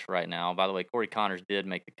Scottish right now. By the way, Corey Connors did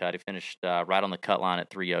make the cut. He finished right on the cut line at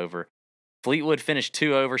 3 over. Fleetwood finished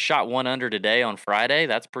 2 over, shot 1 under today on Friday.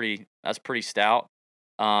 That's pretty stout.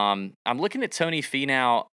 I'm looking at Tony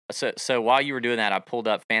Finau. So while you were doing that, I pulled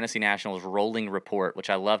up Fantasy National's rolling report, which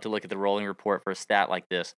I love to look at the rolling report for a stat like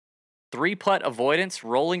this. 3-putt avoidance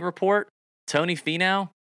rolling report. Tony Finau,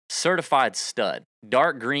 certified stud,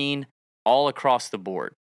 dark green all across the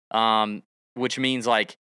board. Which means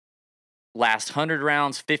like last 100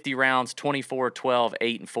 rounds, 50 rounds, 24, 12,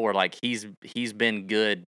 8, and 4. Like, he's been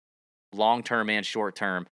good long term and short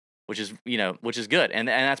term, which is good. And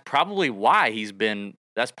that's probably why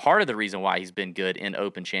that's part of the reason why he's been good in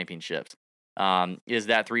Open Championships. Is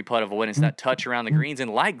that 3-putt avoidance, that touch around the greens.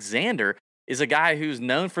 And like Xander, is a guy who's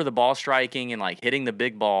known for the ball striking and like hitting the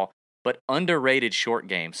big ball, but underrated short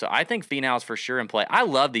game. So I think Finau's for sure in play. I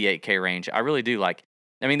love the 8K range. I really do.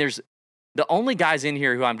 There's the only guys in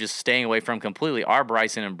here who I'm just staying away from completely are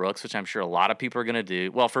Bryson and Brooks, which I'm sure a lot of people are going to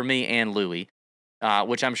do. Well, for me, and Louis,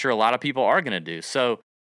 which I'm sure a lot of people are going to do. So,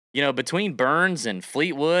 between Burns and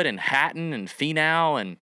Fleetwood and Hatton and Finau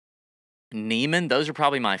and Neiman, those are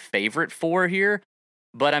probably my favorite 4 here.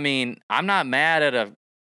 But I mean, I'm not mad at a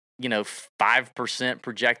 5%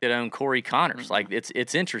 projected own Corey Connors. Like,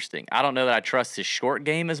 it's interesting. I don't know that I trust his short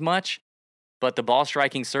game as much, but the ball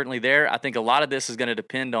striking's certainly there. I think a lot of this is going to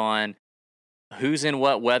depend on who's in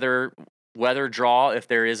what weather draw, if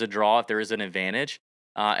there is a draw, if there is an advantage,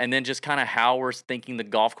 and then just kind of how we're thinking the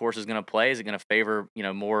golf course is going to play. Is it going to favor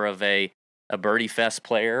more of a birdie fest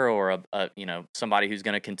player or a somebody who's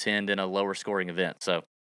going to contend in a lower scoring event? So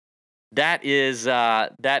that's the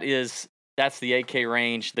 8K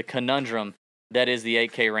range, the conundrum that is the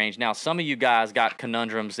 8K range. Now, some of you guys got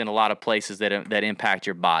conundrums in a lot of places that impact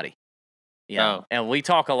your body. And we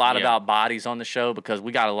talk a lot about bodies on the show because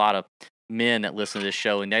we got a lot of men that listen to this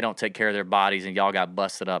show and they don't take care of their bodies, and y'all got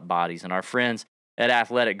busted up bodies. And our friends at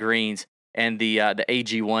Athletic Greens and the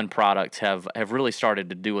AG1 product have really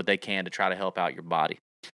started to do what they can to try to help out your body.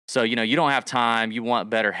 So, you don't have time. You want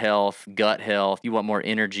better health, gut health. You want more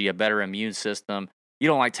energy, a better immune system. You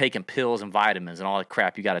don't like taking pills and vitamins and all the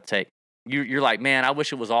crap you got to take. You're like, man, I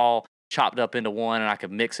wish it was all chopped up into one and I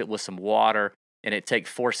could mix it with some water and it'd take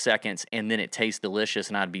 4 seconds and then it tastes delicious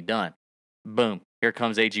and I'd be done. Boom. Here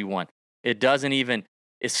comes AG1.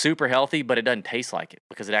 It's super healthy, but it doesn't taste like it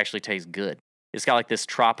because it actually tastes good. It's got like this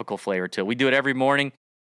tropical flavor to it. We do it every morning.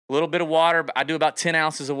 A little bit of water. I do about 10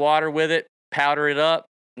 ounces of water with it, powder it up,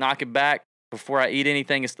 knock it back. Before I eat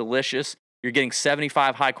anything, it's delicious. You're getting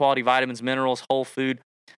 75 high-quality vitamins, minerals, whole food,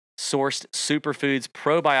 sourced superfoods,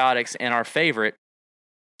 probiotics, and our favorite,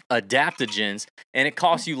 adaptogens. And it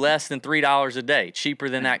costs you less than $3 a day. Cheaper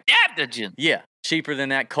than that. Adaptogen. Yeah, cheaper than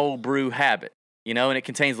that cold brew habit. And it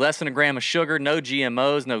contains less than a gram of sugar, no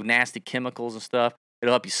GMOs, no nasty chemicals and stuff.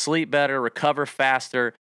 It'll help you sleep better, recover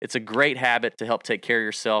faster. It's a great habit to help take care of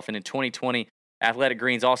yourself. And in 2020, Athletic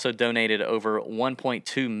Greens also donated over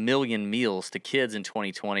 1.2 million meals to kids in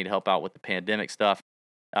 2020 to help out with the pandemic stuff.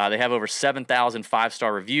 They have over 7,000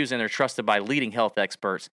 5-star reviews, and they're trusted by leading health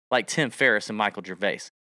experts like Tim Ferriss and Michael Gervais.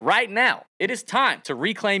 Right now, it is time to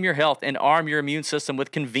reclaim your health and arm your immune system with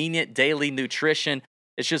convenient daily nutrition.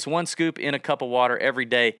 It's just 1 scoop in a cup of water every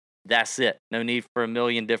day. That's it. No need for a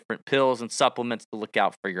million different pills and supplements to look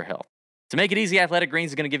out for your health. To make it easy, Athletic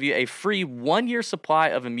Greens is going to give you a free 1-year supply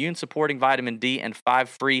of immune-supporting vitamin D and 5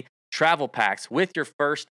 free travel packs with your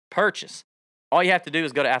first purchase. All you have to do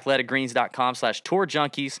is go to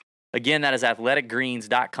athleticgreens.com/tourjunkies. Again, that is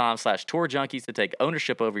athleticgreens.com/tourjunkies to take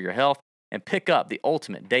ownership over your health and pick up the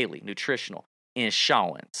ultimate daily nutritional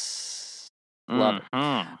insurance. Love it.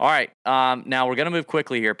 Mhm. All right. Now we're going to move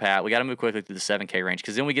quickly here, Pat. We got to move quickly to the 7K range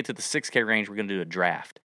because then we get to the 6K range. We're going to do a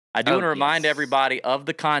draft. I do want to remind everybody of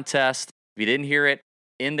the contest. If you didn't hear it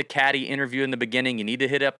in the caddy interview in the beginning, you need to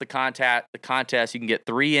hit up the contest. You can get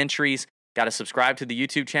 3 entries. Got to subscribe to the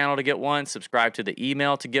YouTube channel to get one. Subscribe to the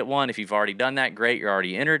email to get one. If you've already done that, great. You're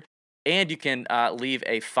already entered. And you can leave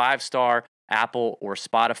a 5-star Apple or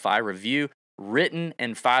Spotify review, written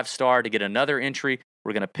and 5-star to get another entry.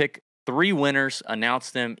 We're going to pick 3 winners,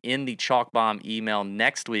 announce them in the Chalk Bomb email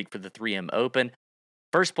next week for the 3M Open.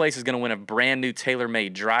 First place is going to win a brand new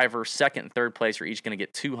TaylorMade driver. Second and third place are each going to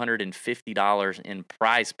get $250 in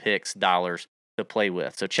prize picks dollars to play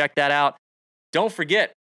with. So check that out. Don't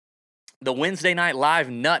forget, the Wednesday night live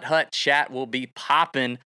Nut Hut chat will be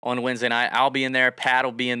popping on Wednesday night. I'll be in there. Pat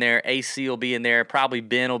will be in there. AC will be in there. Probably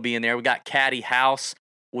Ben will be in there. We got Caddy House.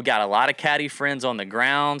 We got a lot of Caddy friends on the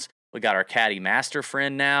grounds. We got our Caddy Master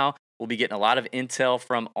friend now. We'll be getting a lot of intel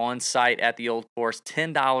from on-site at the old course.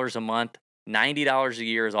 $10 a month. $90 a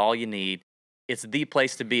year is all you need. It's the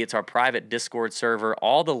place to be. It's our private Discord server.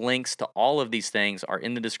 All the links to all of these things are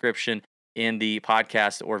in the description in the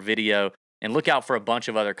podcast or video. And look out for a bunch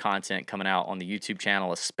of other content coming out on the YouTube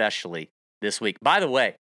channel, especially this week. By the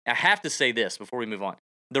way, I have to say this before we move on.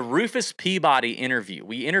 The Rufus Peabody interview.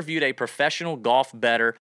 We interviewed a professional golf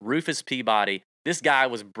bettor, Rufus Peabody. This guy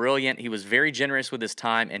was brilliant. He was very generous with his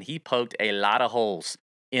time, and he poked a lot of holes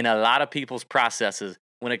in a lot of people's processes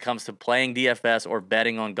when it comes to playing DFS or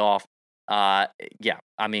betting on golf. Yeah,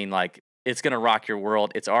 I mean, like, it's going to rock your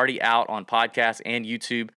world. It's already out on podcasts and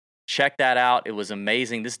YouTube. Check that out. It was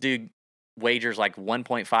amazing. This dude wagers like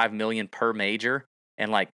 1.5 million per major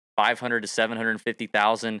and like 500 to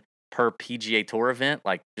 750,000 per PGA Tour event,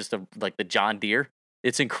 like just like the John Deere.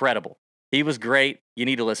 It's incredible. He was great. You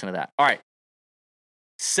need to listen to that. All right.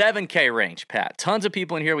 7K range, Pat. Tons of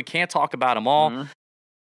people in here. We can't talk about them all. Mhm.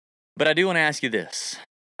 But I do want to ask you this.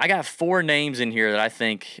 I got 4 names in here that I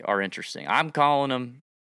think are interesting. I'm calling them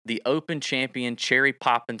the Open Champion Cherry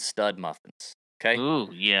Poppin' Stud Muffins. Okay? Ooh,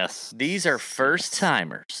 yes. These are first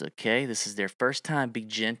timers. Okay? This is their first time. Be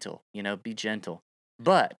gentle. Be gentle.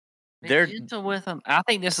 But they're gentle with them. I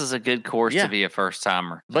think this is a good course Yeah. to be a first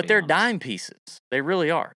timer. But they're dime pieces. They really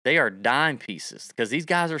are. They are dime pieces because these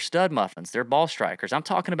guys are stud muffins. They're ball strikers. I'm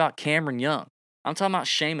talking about Cameron Young. I'm talking about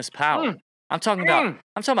Seamus Power. I'm talking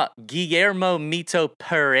about Guillermo Mito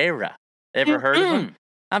Pereira. Ever heard of him?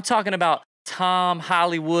 I'm talking about Tom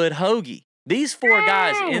Hollywood Hoagie. These 4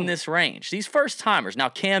 guys in this range. These first timers. Now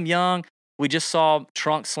Cam Young, we just saw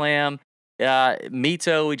Trunk Slam.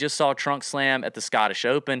 Mito, we just saw Trunk Slam at the Scottish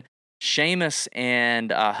Open. Seamus and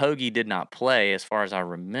Hoagie did not play, as far as I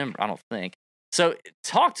remember. I don't think. So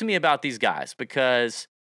talk to me about these guys because,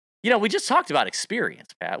 we just talked about experience,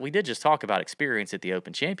 Pat. We did just talk about experience at the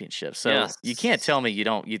Open Championship. So you can't tell me you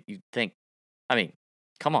don't. You think? I mean,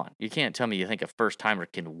 come on. You can't tell me you think a first timer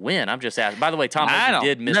can win. I'm just asking. By the way, Tom Hoagie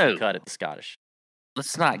did miss the cut at the Scottish.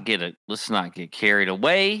 Let's not get carried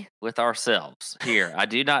away with ourselves here. I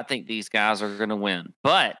do not think these guys are going to win,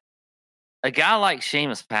 but a guy like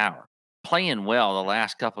Seamus Power playing well the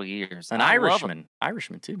last couple of years, an Irishman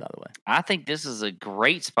too, by the way. I think this is a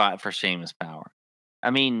great spot for Seamus Power. I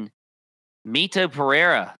mean, Mito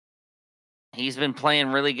Pereira, he's been playing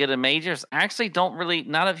really good in majors. I actually don't really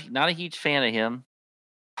not a huge fan of him.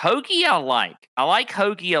 Hoagie, I like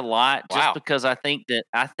Hoagie a lot just because I think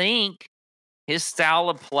his style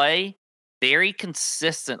of play, very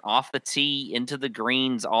consistent off the tee, into the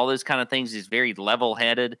greens, all those kind of things. He's very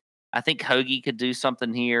level-headed. I think Hoagie could do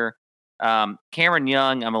something here. Cameron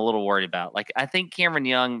Young, I'm a little worried about. Like, I think Cameron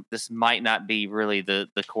Young, this might not be really the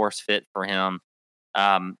course fit for him.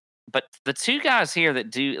 But the 2 guys here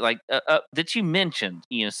that do that you mentioned,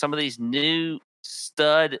 some of these new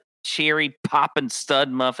stud cherry poppin' stud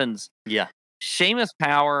muffins. Yeah, Seamus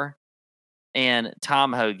Power and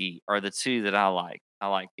Tom Hoagie are the 2 that I like.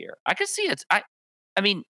 Here. I could see it. I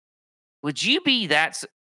mean, would you be that?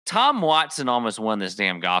 Tom Watson almost won this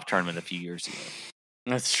damn golf tournament a few years ago.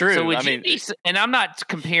 That's true. So would you be, and I'm not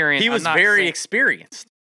comparing. He was very experienced.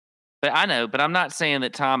 But I know, but I'm not saying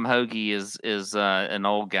that Tom Hoagie is an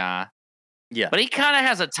old guy. Yeah, but he kind of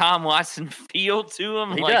has a Tom Watson feel to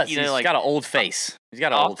him. He does. He's got an old face. He's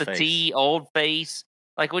got an old face. Off the tee, old face.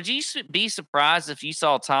 Like, would you be surprised if you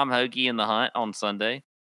saw Tom Hoagie in the hunt on Sunday?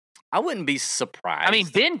 I wouldn't be surprised. I mean,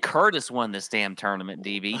 Ben Curtis won this damn tournament,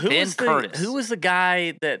 DB. Curtis. Who was the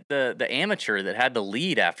guy that the amateur that had the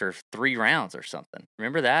lead after 3 rounds or something?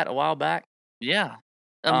 Remember that a while back? Yeah.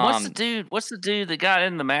 What's the dude? What's the dude that got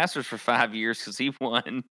in the Masters for 5 years because he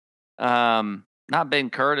won? Not Ben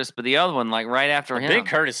Curtis, but the other one, like right after him. Ben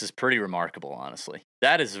Curtis is pretty remarkable, honestly.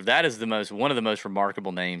 That is one of the most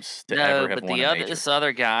remarkable names to ever have won a major. This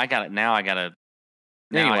other guy, I gotta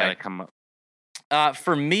come up.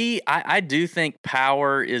 For me, I do think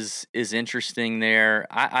Power is interesting there.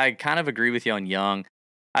 I kind of agree with you on Young.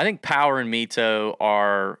 I think Power and Mito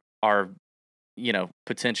are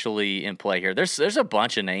potentially in play here. There's a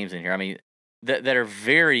bunch of names in here. I mean, that are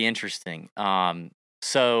very interesting.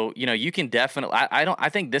 So you can definitely. I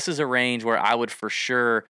think this is a range where I would for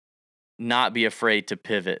sure not be afraid to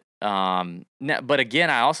pivot. But again,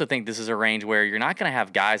 I also think this is a range where you're not going to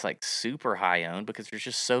have guys like super high owned because there's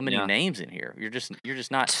just so many names in here. You're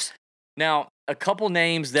just not. Now, a couple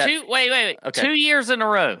names that wait. Okay. 2 years in a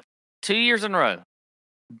row. 2 years in a row.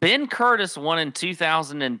 Ben Curtis won in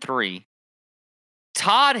 2003.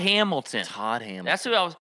 Todd Hamilton. That's who I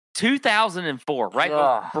was. 2004,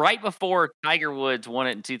 right before Tiger Woods won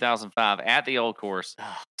it in 2005 at the Old Course.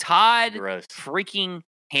 Todd freaking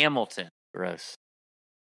Hamilton. Gross.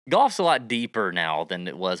 Golf's a lot deeper now than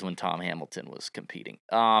it was when Tom Hamilton was competing.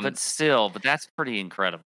 But that's pretty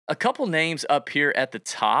incredible. A couple names up here at the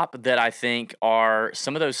top that I think are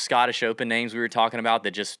some of those Scottish Open names we were talking about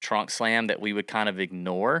that just trunk slam that we would kind of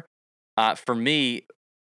ignore. For me,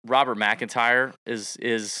 Robert McIntyre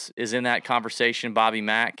is in that conversation. Bobby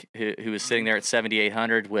Mack, who is sitting there at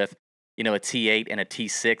 7,800 with a T8 and a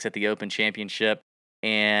T6 at the Open Championship,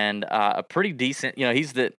 and a pretty decent.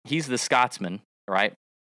 He's the Scotsman, right?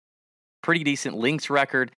 Pretty decent links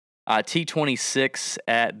record. T26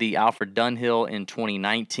 at the Alfred Dunhill in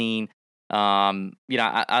 2019.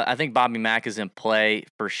 I think Bobby Mack is in play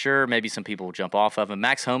for sure. Maybe some people will jump off of him.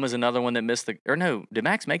 Max Homa is another one that missed did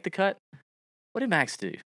Max make the cut? What did Max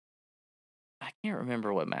do? I can't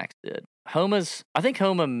remember what Max did. I think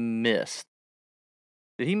Homa missed.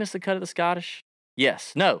 Did he miss the cut of the Scottish?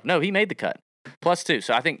 Yes. No, he made the cut. +2.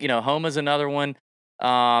 So I think, Homa's another one.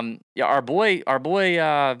 Our boy,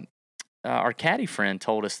 our caddy friend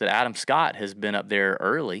told us that Adam Scott has been up there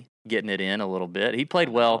early, getting it in a little bit. He played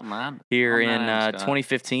well here in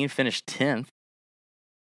 2015, finished 10th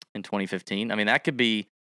in 2015. I mean, that could be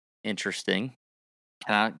interesting.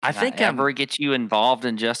 Can I ever get you involved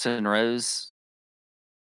in Justin Rose?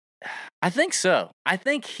 I think so. I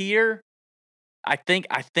think here, I think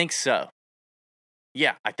so.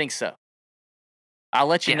 Yeah, I think so. I'll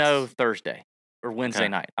let you know Thursday or Wednesday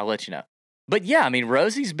night. I'll let you know. But yeah, I mean,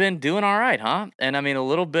 Rosie's been doing all right, huh? And I mean, a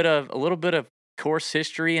little bit of course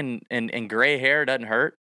history and gray hair doesn't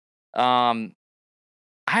hurt. I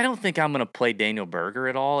don't think I'm going to play Daniel Berger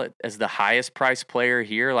at all as the highest priced player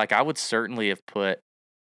here. Like I would certainly have put.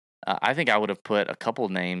 I think I would have put a couple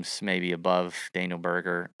names maybe above Daniel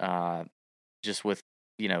Berger, just with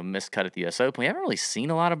miscut at the U.S. Open. We haven't really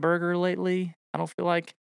seen a lot of Berger lately. I don't feel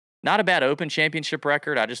like. Not a bad Open Championship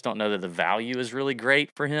record. I just don't know that the value is really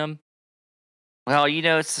great for him. Well,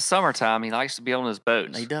 it's the summertime. He likes to be on his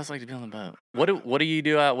boat. He does like to be on the boat. What do you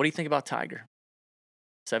do? What do you think about Tiger?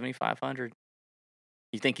 7,500.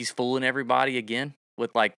 You think he's fooling everybody again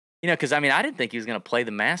with because I mean I didn't think he was going to play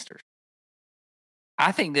the Masters.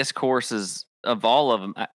 I think this course is of all of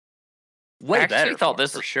them. Way better. I thought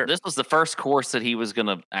this for sure. This was the first course that he was going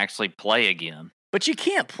to actually play again. But you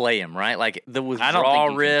can't play him, right? Like the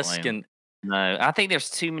withdrawal risk and no, I think there's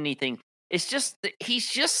too many things. It's just that he's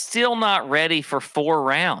just still not ready for 4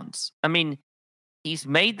 rounds. I mean, he's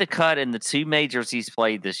made the cut in the 2 majors he's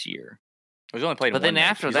played this year. He's only played. But then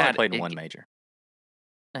after that, he's only played 1 major.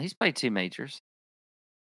 No, he's played 2 majors.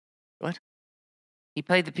 What? He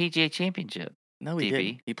played the PGA Championship. No, he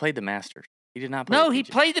didn't. He played the Masters. He did not play. No, he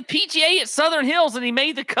played the PGA at Southern Hills and he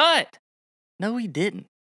made the cut. No, he didn't.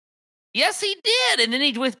 Yes, he did. And then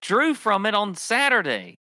he withdrew from it on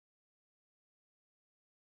Saturday.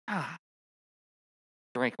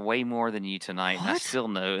 Drank way more than you tonight. And I still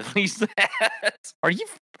know at least that. Are you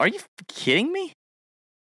kidding me?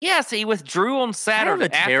 Yes, he withdrew on Saturday.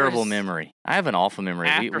 I have a terrible memory. I have an awful memory.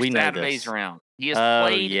 We know Saturday's this. round. He has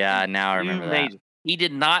played. Yeah, now I remember that. He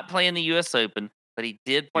did not play in the U.S. Open, but he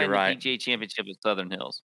did play in the right. PGA Championship at Southern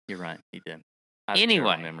Hills. You're right. He did.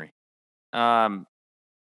 Anyway, memory. I'm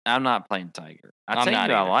not playing Tiger. I'll tell you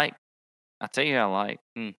who I like.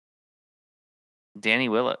 Danny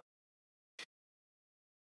Willett.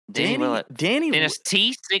 Danny finished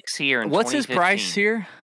T6 here in What's his price here?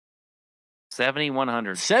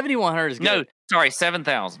 7,100. 7,100 is good. No, sorry,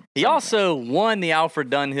 7,000. He also won the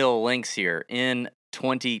Alfred Dunhill Links here in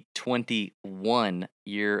 2021,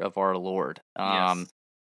 year of our Lord. Yes.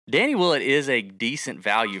 Danny Willett is a decent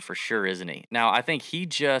value for sure, isn't he? Now, I think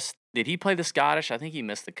did he play the Scottish? I think he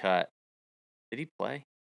missed the cut. Did he play?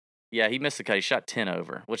 Yeah, he missed the cut. He shot 10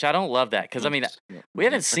 over, which I don't love that because, I mean, we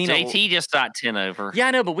haven't seen JT just shot 10 over. Yeah,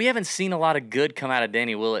 I know, but we haven't seen a lot of good come out of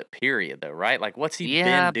Danny Willett, period, though, right? Like, what's he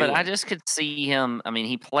been doing? But I just could see him. I mean,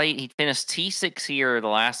 he finished T6 here the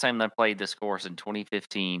last time they played this course in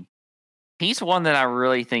 2015. He's one that I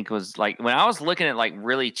really think was like, when I was looking at like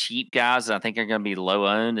really cheap guys that I think are going to be low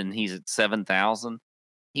owned, and he's at 7,000.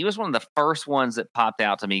 He was one of the first ones that popped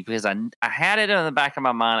out to me because I had it in the back of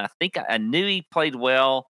my mind. I think I knew he played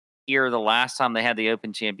well here the last time they had the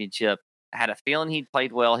Open Championship. I had a feeling he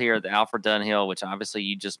played well here at the Alfred Dunhill, which obviously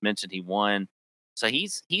you just mentioned he won. So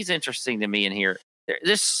he's interesting to me in here.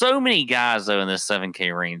 There's so many guys though in this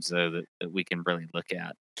 7K range though that we can really look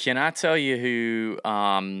at. Can I tell you who?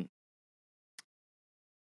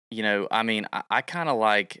 You know, I mean, I kind of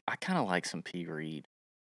like some P. Reed.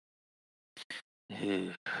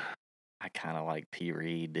 I kind of like P.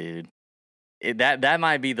 Reed, dude. That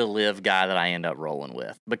might be the live guy that I end up rolling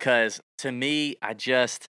with because to me,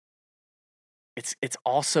 it's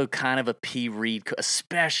also kind of a P. Reed,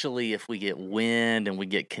 especially if we get wind and we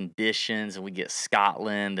get conditions and we get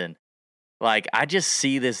Scotland and like I just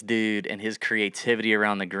see this dude and his creativity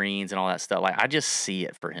around the greens and all that stuff. Like I just see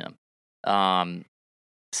it for him.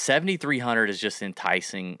 7,300 is just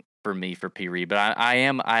enticing for me for P. Reed, but I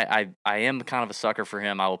am kind of a sucker for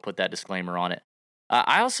him. I will put that disclaimer on it.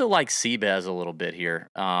 I also like Seabez a little bit here.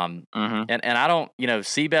 And I don't,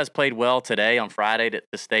 Seabez played well today on Friday to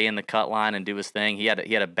stay in the cut line and do his thing. He had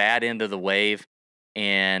a bad end of the wave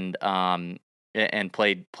and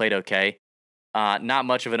played okay. Not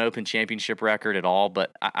much of an Open Championship record at all,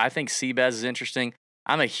 but I think Seabez is interesting.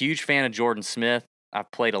 I'm a huge fan of Jordan Smith. I've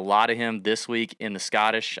played a lot of him this week in the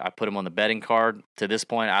Scottish. I put him on the betting card. To this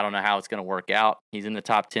point, I don't know how it's going to work out. He's in the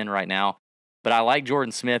top 10 right now. But I like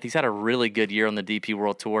Jordan Smith. He's had a really good year on the DP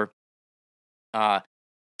World Tour.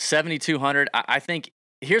 7,200. I think,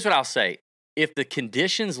 here's what I'll say. If the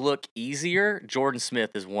conditions look easier, Jordan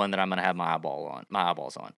Smith is one that I'm going to have my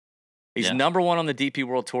eyeballs on. He's number one on the DP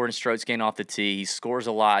World Tour in strokes gained off the tee. He scores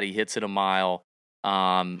a lot. He hits it a mile.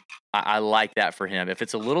 I like that for him. If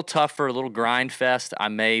it's a little tougher, a little grind fest, I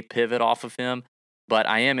may pivot off of him, but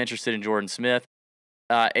I am interested in Jordan Smith.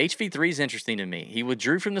 HV3 is interesting to me. He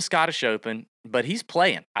withdrew from the Scottish Open, but he's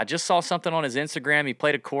playing. I just saw something on his Instagram. He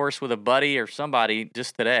played a course with a buddy or somebody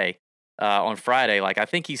just today on Friday. Like, I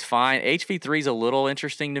think he's fine. HV3 is a little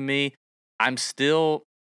interesting to me. I'm still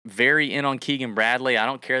very in on Keegan Bradley. I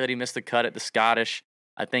don't care that he missed the cut at the Scottish.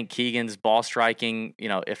 I think Keegan's ball striking,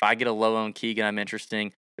 if I get a low on Keegan, I'm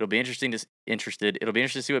interested. It'll be interesting to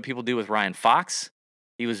see what people do with Ryan Fox.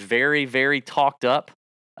 He was very, very talked up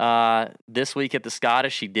this week at the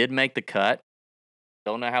Scottish. He did make the cut.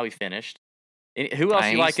 Don't know how he finished. Who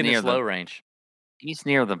else you like in this low range? He's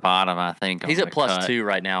near the bottom, I think. He's at +2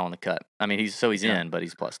 right now on the cut. I mean, he's in, but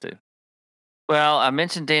he's +2. Well, I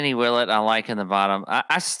mentioned Danny Willett. I like in the bottom.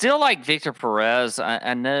 I still like Victor Perez.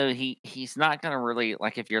 I know he's not going to really,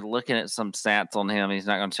 like, if you're looking at some stats on him, he's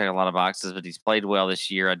not going to check a lot of boxes, but he's played well this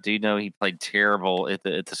year. I do know he played terrible at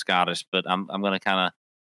the Scottish, but I'm going to kind of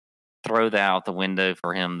throw that out the window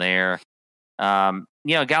for him there. A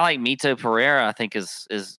guy like Mito Pereira, I think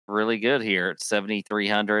is really good here at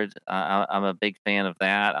 7,300. I'm a big fan of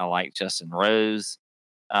that. I like Justin Rose.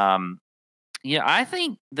 I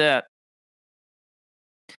think that.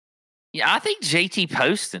 Yeah, I think JT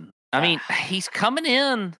Poston. I mean, he's coming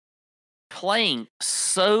in playing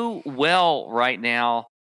so well right now.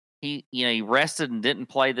 He rested and didn't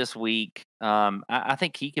play this week. I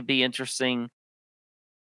think he could be interesting.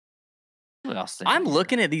 Who else? I'm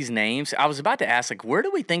looking at these names. I was about to ask, like, where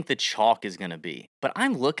do we think the chalk is going to be? But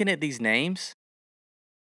I'm looking at these names.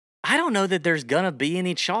 I don't know that there's going to be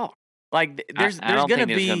any chalk. Like there's going to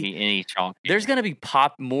be any chalk. There's going to be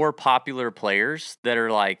more popular players that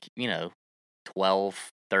are like, 12,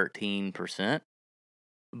 13%.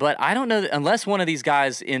 But I don't know unless one of these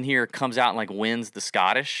guys in here comes out and like wins the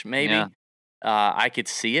Scottish, maybe I could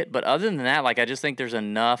see it. But other than that, like I just think there's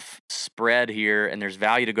enough spread here and there's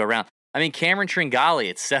value to go around. I mean, Cameron Tringali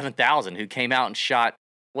at 7,000, who came out and shot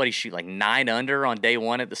he shoot like 9 under on day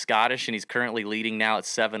one at the Scottish, and he's currently leading now at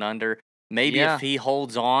 7 under. Maybe if he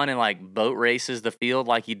holds on and like boat races the field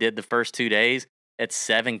like he did the first 2 days at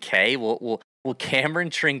 7K, will Cameron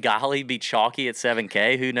Tringali be chalky at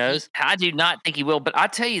 7K? Who knows? I do not think he will, but I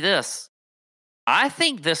tell you this. I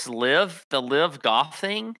think the live golf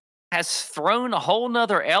thing has thrown a whole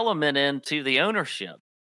nother element into the ownership.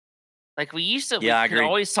 Like we used to, we could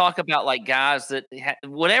always talk about like guys that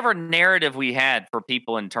whatever narrative we had for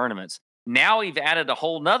people in tournaments. Now we've added a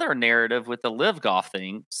whole nother narrative with the live golf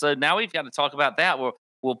thing. So now we've got to talk about that.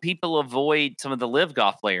 Will people avoid some of the live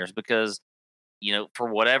golf players? Because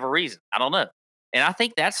for whatever reason. I don't know. And I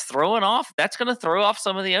think that's going to throw off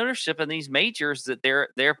some of the ownership in these majors that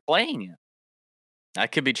they're playing in.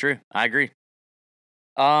 That could be true. I agree.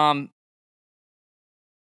 All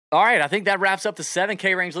right, I think that wraps up the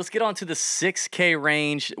 7K range. Let's get on to the 6K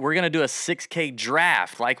range. We're going to do a 6K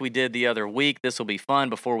draft like we did the other week. This will be fun.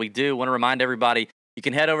 Before we do, I want to remind everybody, you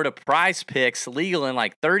can head over to Prize Picks, legal in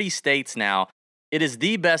like 30 states now. It is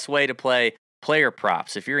the best way to play player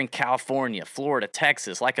props. If you're in California, Florida,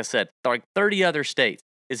 Texas, like I said, like 30 other states,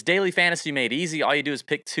 it's daily fantasy made easy. All you do is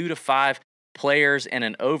pick 2 to 5 players and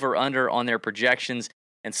an over-under on their projections.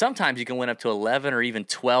 And sometimes you can win up to 11 or even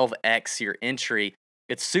 12x your entry.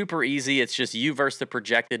 It's super easy. It's just you versus the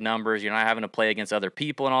projected numbers. You're not having to play against other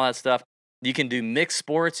people and all that stuff. You can do mixed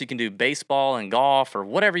sports. You can do baseball and golf or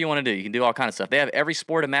whatever you want to do. You can do all kinds of stuff. They have every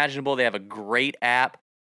sport imaginable. They have a great app.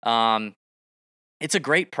 It's a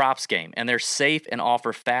great props game, and they're safe and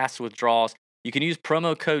offer fast withdrawals. You can use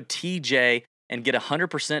promo code TJ and get a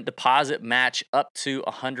 100% deposit match up to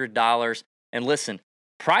 $100. And listen,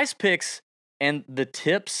 Prize Picks and the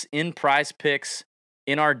tips in Prize Picks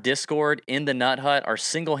in our Discord, in the Nut Hut, are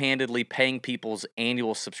single-handedly paying people's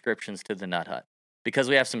annual subscriptions to the Nut Hut because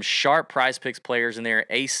we have some sharp Prize Picks players in there.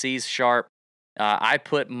 AC's sharp. I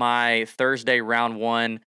put my Thursday round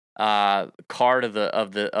 1 card of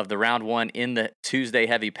the round 1 in the Tuesday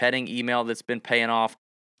heavy petting email that's been paying off.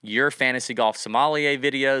 Your fantasy golf sommelier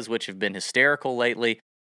videos, which have been hysterical lately.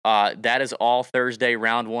 That is all Thursday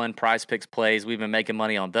round 1 Prize Picks plays. We've been making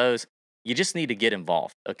money on those. You just need to get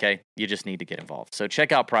involved, okay? You just need to get involved. So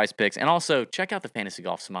check out Prize Picks, and also check out the Fantasy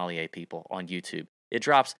Golf Sommelier people on YouTube. It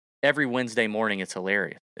drops every Wednesday morning. It's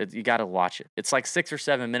hilarious. You got to watch it. It's like 6 or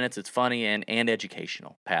 7 minutes. It's funny and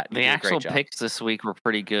educational, Pat. The actual picks this week were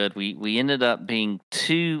pretty good. We ended up being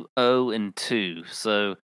 2-0-2.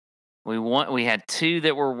 So we had 2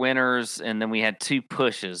 that were winners, and then we had 2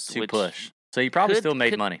 pushes. So you probably still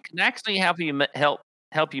made money. Can actually help you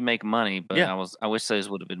make money, but yeah. I wish those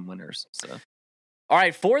would have been winners. So, all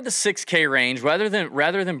right, for the 6K range, rather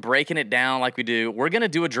than breaking it down like we do, we're gonna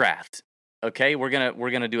do a draft. Okay, we're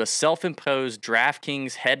gonna do a self-imposed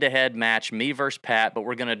DraftKings head-to-head match, me versus Pat, but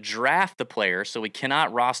we're gonna draft the player, so we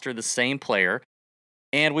cannot roster the same player,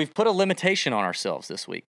 and we've put a limitation on ourselves this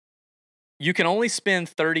week. You can only spend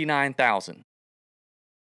 $39,000,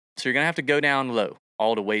 so you're gonna have to go down low,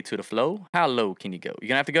 all the way to the flow. How low can you go? You're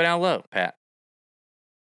gonna have to go down low, Pat.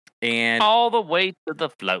 And all the way to the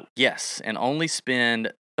float. Yes, and only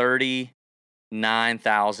spend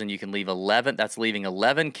 $39,000. You can leave 11. That's leaving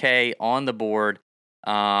 $11K on the board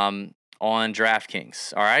on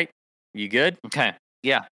DraftKings. All right, you good? Okay.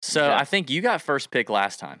 Yeah. So I think you got first pick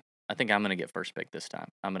last time. I think I'm going to get first pick this time.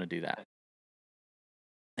 I'm going to do that,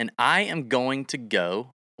 and I am going to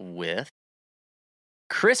go with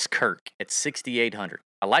Chris Kirk at 6,800.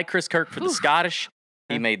 I like Chris Kirk for the Scottish.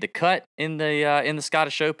 He made the cut in the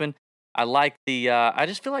Scottish Open. I like I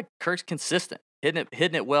just feel like Kirk's consistent,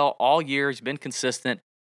 hitting it well all year. He's been consistent.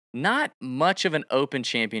 Not much of an Open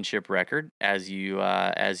Championship record, as you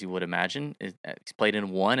would imagine. He's played in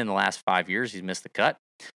 1 in the last 5 years. He's missed the cut,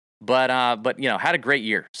 but had a great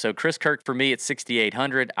year. So Chris Kirk for me at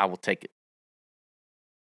 6,800. I will take it.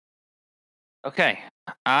 Okay,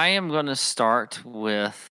 I am going to start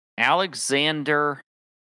with Alexander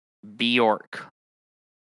Bjork.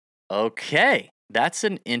 Okay, that's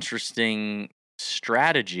an interesting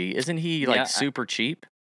strategy. Isn't he super cheap?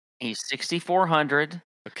 He's 6,400.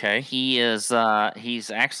 Okay. He is he's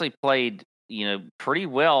actually played, pretty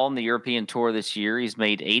well on the European Tour this year. He's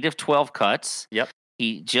made 8 of 12 cuts. Yep.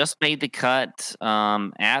 He just made the cut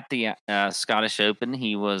at the Scottish Open.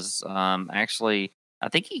 He was actually, I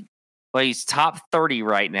think he's top 30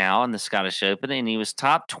 right now in the Scottish Open, and he was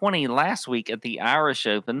top 20 last week at the Irish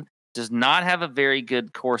Open. Does not have a very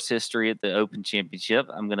good course history at the Open Championship.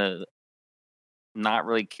 I'm going to not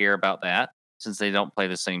really care about that since they don't play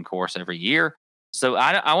the same course every year. So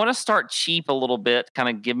I want to start cheap a little bit, kind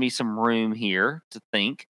of give me some room here to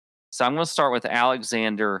think. So I'm going to start with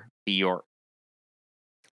Alexander Bjork.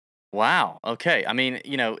 Wow. Okay. I mean,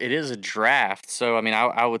 it is a draft. So, I mean,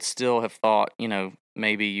 I would still have thought,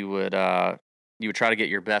 maybe you would try to get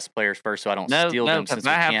your best players first, so I don't steal them. Since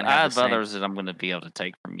I have others that I'm going to be able to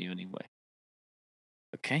take from you anyway.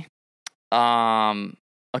 Okay.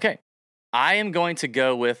 Okay. I am going to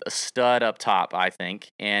go with a stud up top, I think,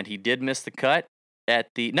 and he did miss the cut at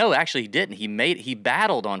the. No, actually, he didn't. He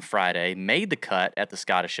battled on Friday, made the cut at the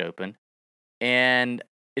Scottish Open, and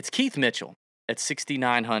it's Keith Mitchell at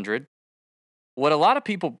 6,900. What a lot of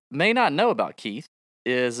people may not know about Keith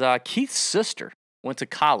is Keith's sister went to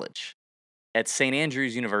college at St.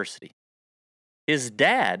 Andrews University. His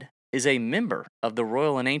dad is a member of the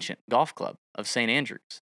Royal and Ancient Golf Club of St.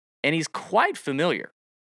 Andrews, and he's quite familiar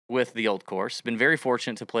with the old course. Been very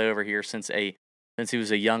fortunate to play over here since he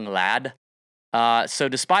was a young lad. So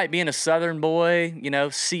despite being a Southern boy,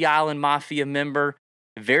 Sea Island Mafia member,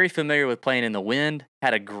 very familiar with playing in the wind,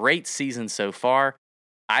 had a great season so far.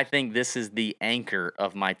 I think this is the anchor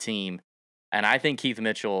of my team, and I think Keith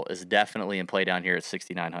Mitchell is definitely in play down here at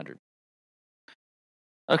 6,900.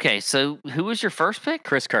 Okay, so who was your first pick?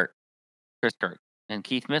 Chris Kirk. Chris Kirk and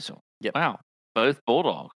Keith Mitchell. Yep. Wow, both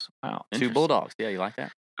Bulldogs. Wow, 2 Bulldogs. Yeah, you like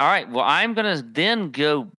that? All right. Well, I'm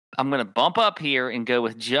gonna bump up here and go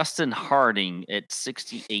with Justin Harding at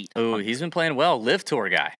 68. Oh, he's been playing well. Live Tour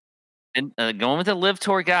guy. And going with the Live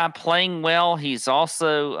Tour guy, playing well. He's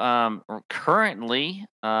also currently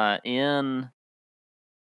in,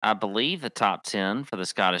 I believe, the top 10 for the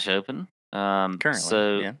Scottish Open.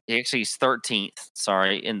 Currently, He's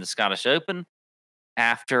 13th. In the Scottish Open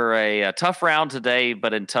after a tough round today,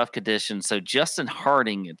 but in tough conditions. So Justin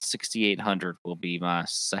Harding at 6,800 will be my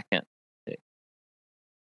second pick.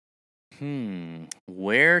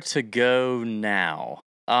 Where to go now?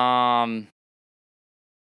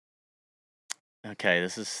 Okay,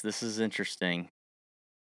 this is interesting.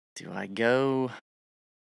 Do I go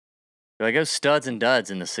studs and duds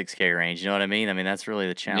in the 6K range? You know what I mean? I mean, that's really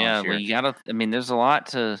the challenge here. Well, you gotta. I mean, there's a lot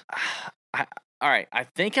to. All right, I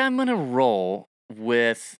think I'm gonna roll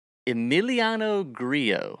with Emiliano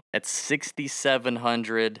Grillo at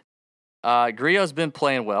 6,700. Grillo's been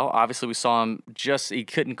playing well. Obviously, we saw him he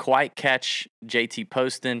couldn't quite catch JT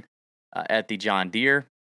Poston at the John Deere.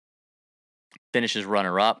 Finishes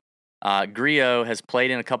runner-up. Grillo has played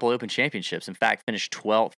in a couple Open Championships. In fact, finished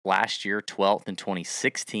 12th last year, 12th in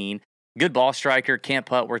 2016. Good ball striker, can't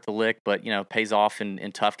putt worth a lick, but pays off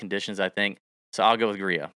in tough conditions, I think. So I'll go with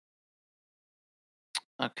Grillo.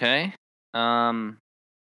 Okay.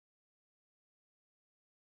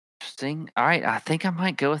 Interesting. All right, I think I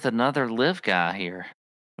might go with another Live guy here.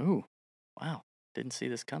 Ooh, wow. Didn't see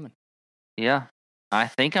this coming. Yeah. I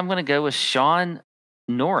think I'm going to go with Sean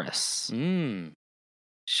Norris.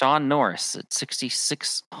 Sean Norris at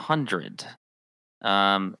 6,600.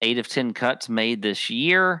 8 of 10 cuts made this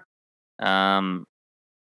year.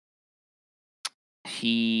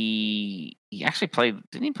 He actually played.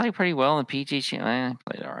 Didn't he play pretty well in the PGA Championship? He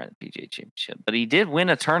played all right in the PGA Championship, but he did win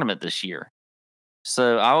a tournament this year.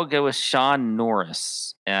 So I will go with Sean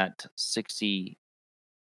Norris at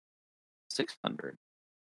 6,600.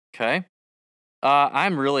 Okay.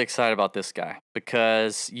 I'm really excited about this guy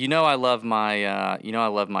because I love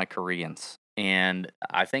my Koreans, and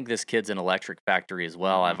I think this kid's an electric factory as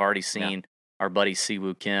well. I've already seen our buddy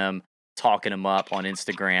Siwoo Kim talking him up on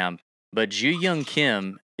Instagram, but Ju Young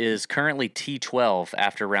Kim is currently T12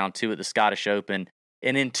 after round 2 at the Scottish Open,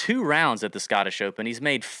 and in 2 rounds at the Scottish Open, he's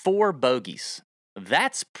made 4 bogeys.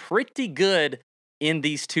 That's pretty good in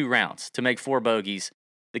these 2 rounds to make 4 bogeys.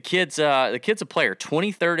 The kid's a player,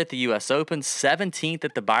 23rd at the U.S. Open, 17th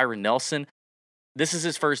at the Byron Nelson. This is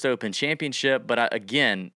his first Open Championship, but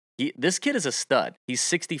this kid is a stud. He's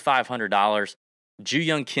 $6,500. Ju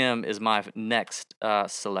Young Kim is my next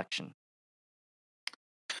selection.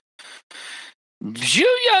 Ju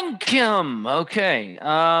Young Kim. Okay.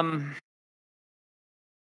 I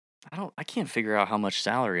can't figure out how much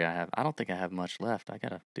salary I have. I don't think I have much left. I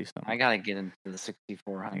gotta do something. I gotta get into the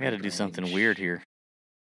 6,400. I gotta do something weird here.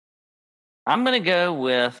 I'm going to go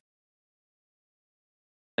with,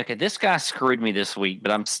 okay, this guy screwed me this week,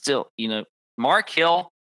 but I'm still, Mark Hill,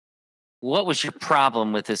 what was your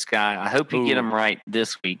problem with this guy? I hope you get him right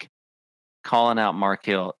this week. Calling out Mark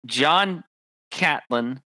Hill. John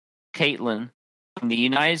Catlin from the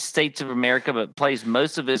United States of America, but plays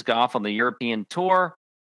most of his golf on the European Tour.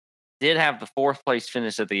 Did have the 4th place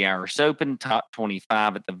finish at the Irish Open, top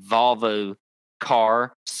 25 at the Volvo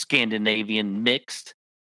Car Scandinavian Mixed.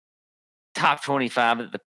 Top 25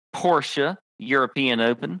 at the Porsche European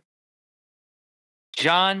Open.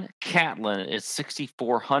 John Catlin at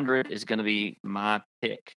 6,400 is going to be my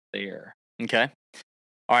pick there. Okay.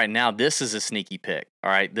 All right, now this is a sneaky pick. All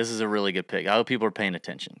right, this is a really good pick. I hope people are paying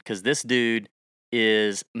attention because this dude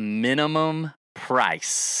is minimum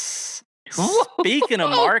price. Speaking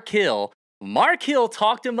of Mark Hill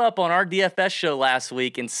talked him up on our DFS show last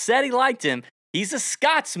week and said he liked him. He's a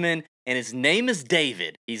Scotsman, and his name is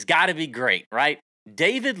David. He's got to be great, right?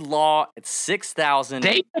 David Law at 6,000.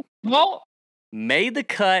 David Law made the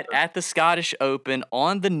cut at the Scottish Open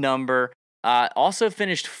on the number. Also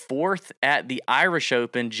finished 4th at the Irish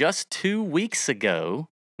Open just 2 weeks ago.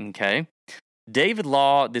 Okay. David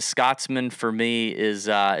Law, the Scotsman, for me is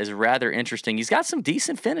rather interesting. He's got some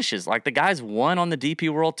decent finishes. Like the guy's won on the DP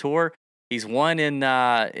World Tour. He's won in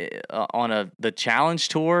on the Challenge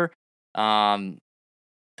Tour. T14th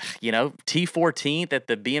at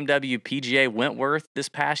the BMW PGA Wentworth this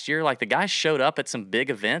past year. Like, the guy showed up at some big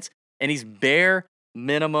events, and he's bare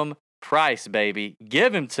minimum price, baby.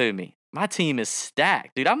 Give him to me. My team is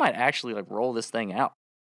stacked, dude. I might actually roll this thing out.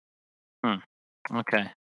 Okay.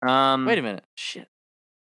 Wait a minute. Shit.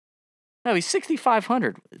 No, he's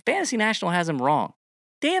 6,500. Fantasy National has him wrong.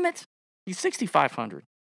 Damn it. He's 6,500.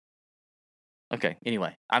 Okay.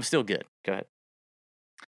 Anyway, I'm still good. Go ahead.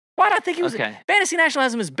 Why did I think he was? Okay. Fantasy National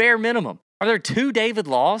has him as bare minimum. Are there 2 David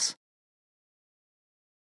Laws?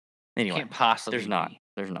 Anyway, Can't possibly. there's not.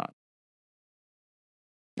 There's not.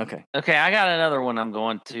 Okay. Okay, I got another one I'm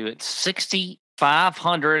going to. It's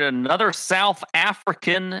 6,500. Another South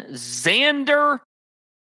African, Xander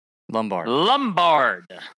Lombard.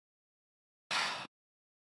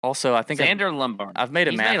 Also, I think Xander Lombard. I've made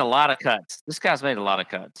a He's math. made a lot of cuts. This guy's made a lot of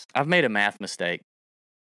cuts. I've made a math mistake.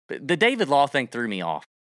 The David Law thing threw me off.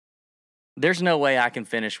 There's no way I can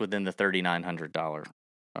finish within the $3,900.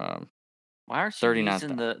 Why aren't you 39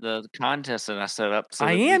 using the contest that I set up? So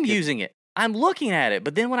I that we am could- using it. I'm looking at it,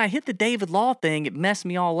 but then when I hit the David Law thing, it messed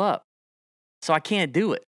me all up. So I can't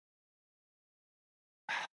do it.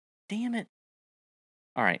 Damn it.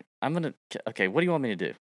 All right, okay, what do you want me to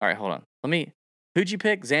do? All right, hold on. Who'd you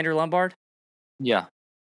pick? Xander Lombard? Yeah.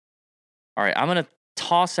 All right, I'm going to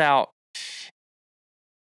toss out. I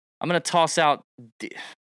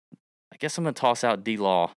guess I'm going to toss out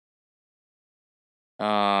D-Law.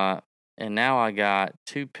 And now I got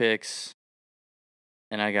 2 picks.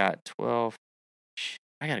 And I got 12.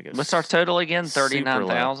 I got to go. What's our total again? super low.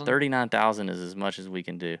 39,000? 39,000 is as much as we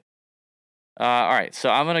can do. All right, so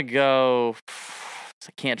I'm going to go.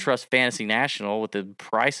 I can't trust Fantasy National with the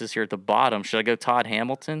prices here at the bottom. Should I go Todd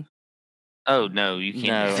Hamilton? Oh, no, you can't.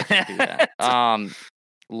 No, I can't do that.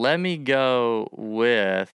 Let me go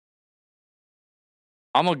with.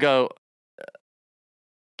 I'm going to go.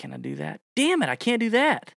 Can I do that? Damn it, I can't do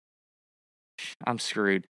that. I'm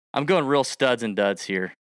screwed. I'm going real studs and duds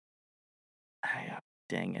here.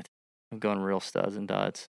 Dang it. I'm going real studs and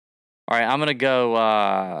duds. All right, I'm going to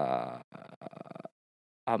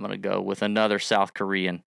go with another South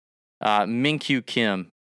Korean. Min-Kyu Kim.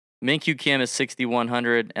 Min-Kyu Kim is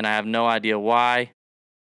 6,100, and I have no idea why.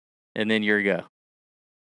 And then your go.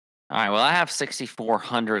 All right, well, I have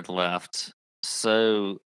 6,400 left.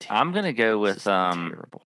 So I'm going to go with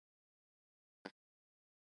terrible.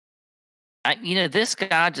 This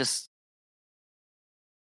guy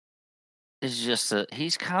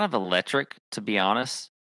he's kind of electric, to be honest.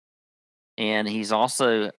 And he's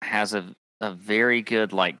also has a very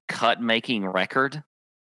good cut making record.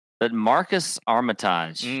 But Marcus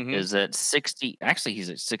Armitage is at 60. Actually, he's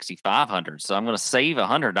at 6,500. So I'm going to save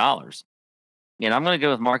 $100. And I'm going to go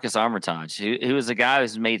with Marcus Armitage, who is a guy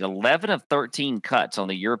who's made 11 of 13 cuts on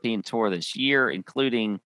the European Tour this year,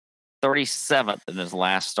 including 37th in his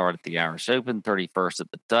last start at the Irish Open, 31st at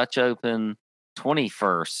the Dutch Open,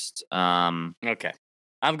 21st. Okay.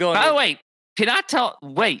 I'm going. Oh, wait. Can I tell?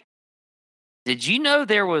 Wait. Did you know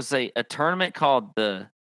there was a tournament called the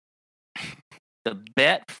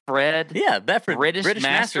Betfred? Yeah, Betfred British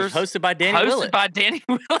Masters hosted by Danny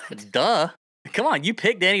Willett. Duh. Come on, you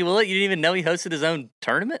picked Danny Willett. You didn't even know he hosted his own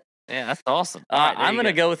tournament? Yeah, that's awesome. Right, I'm going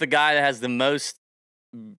to go with the guy that has the most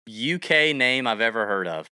UK name I've ever heard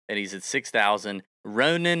of, and he's at 6,000.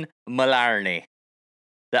 Ronan Mullarney,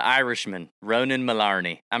 the Irishman. Ronan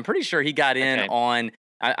Mullarney. I'm pretty sure he got in on.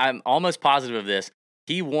 I'm almost positive of this.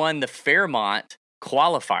 He won the Fairmont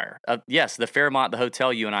qualifier. Yes, the Fairmont, the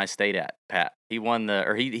hotel you and I stayed at, Pat. He won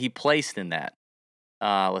he placed in that.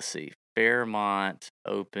 Let's see, Fairmont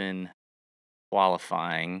Open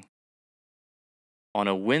qualifying on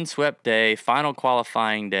a windswept day, final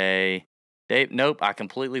qualifying day. Nope, I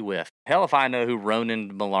completely whiffed. Hell if I know who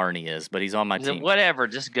Ronan Mullarney is, but he's on my team. Whatever,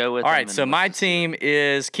 just go with him. All right, so my team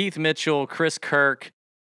is Keith Mitchell, Chris Kirk,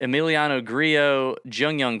 Emiliano Grillo,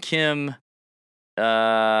 Jungyoung Kim,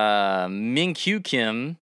 Min-Kyu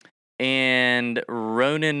Kim, and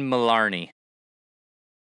Ronan Mullarney.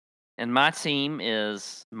 And my team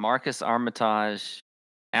is Marcus Armitage,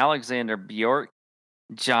 Alexander Bjork,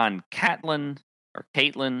 John Catlin,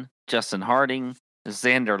 Justin Harding,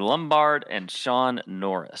 Xander Lombard, and Sean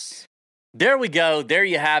Norris. There we go. There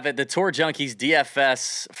you have it. The Tour Junkies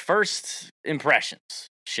DFS first impressions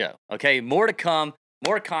show. Okay, more to come,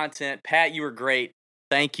 more content. Pat, you were great.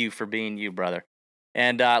 Thank you for being you, brother.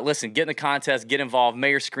 And listen, get in the contest, get involved.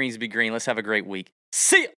 May your screens be green. Let's have a great week.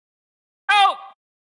 See ya. Oh!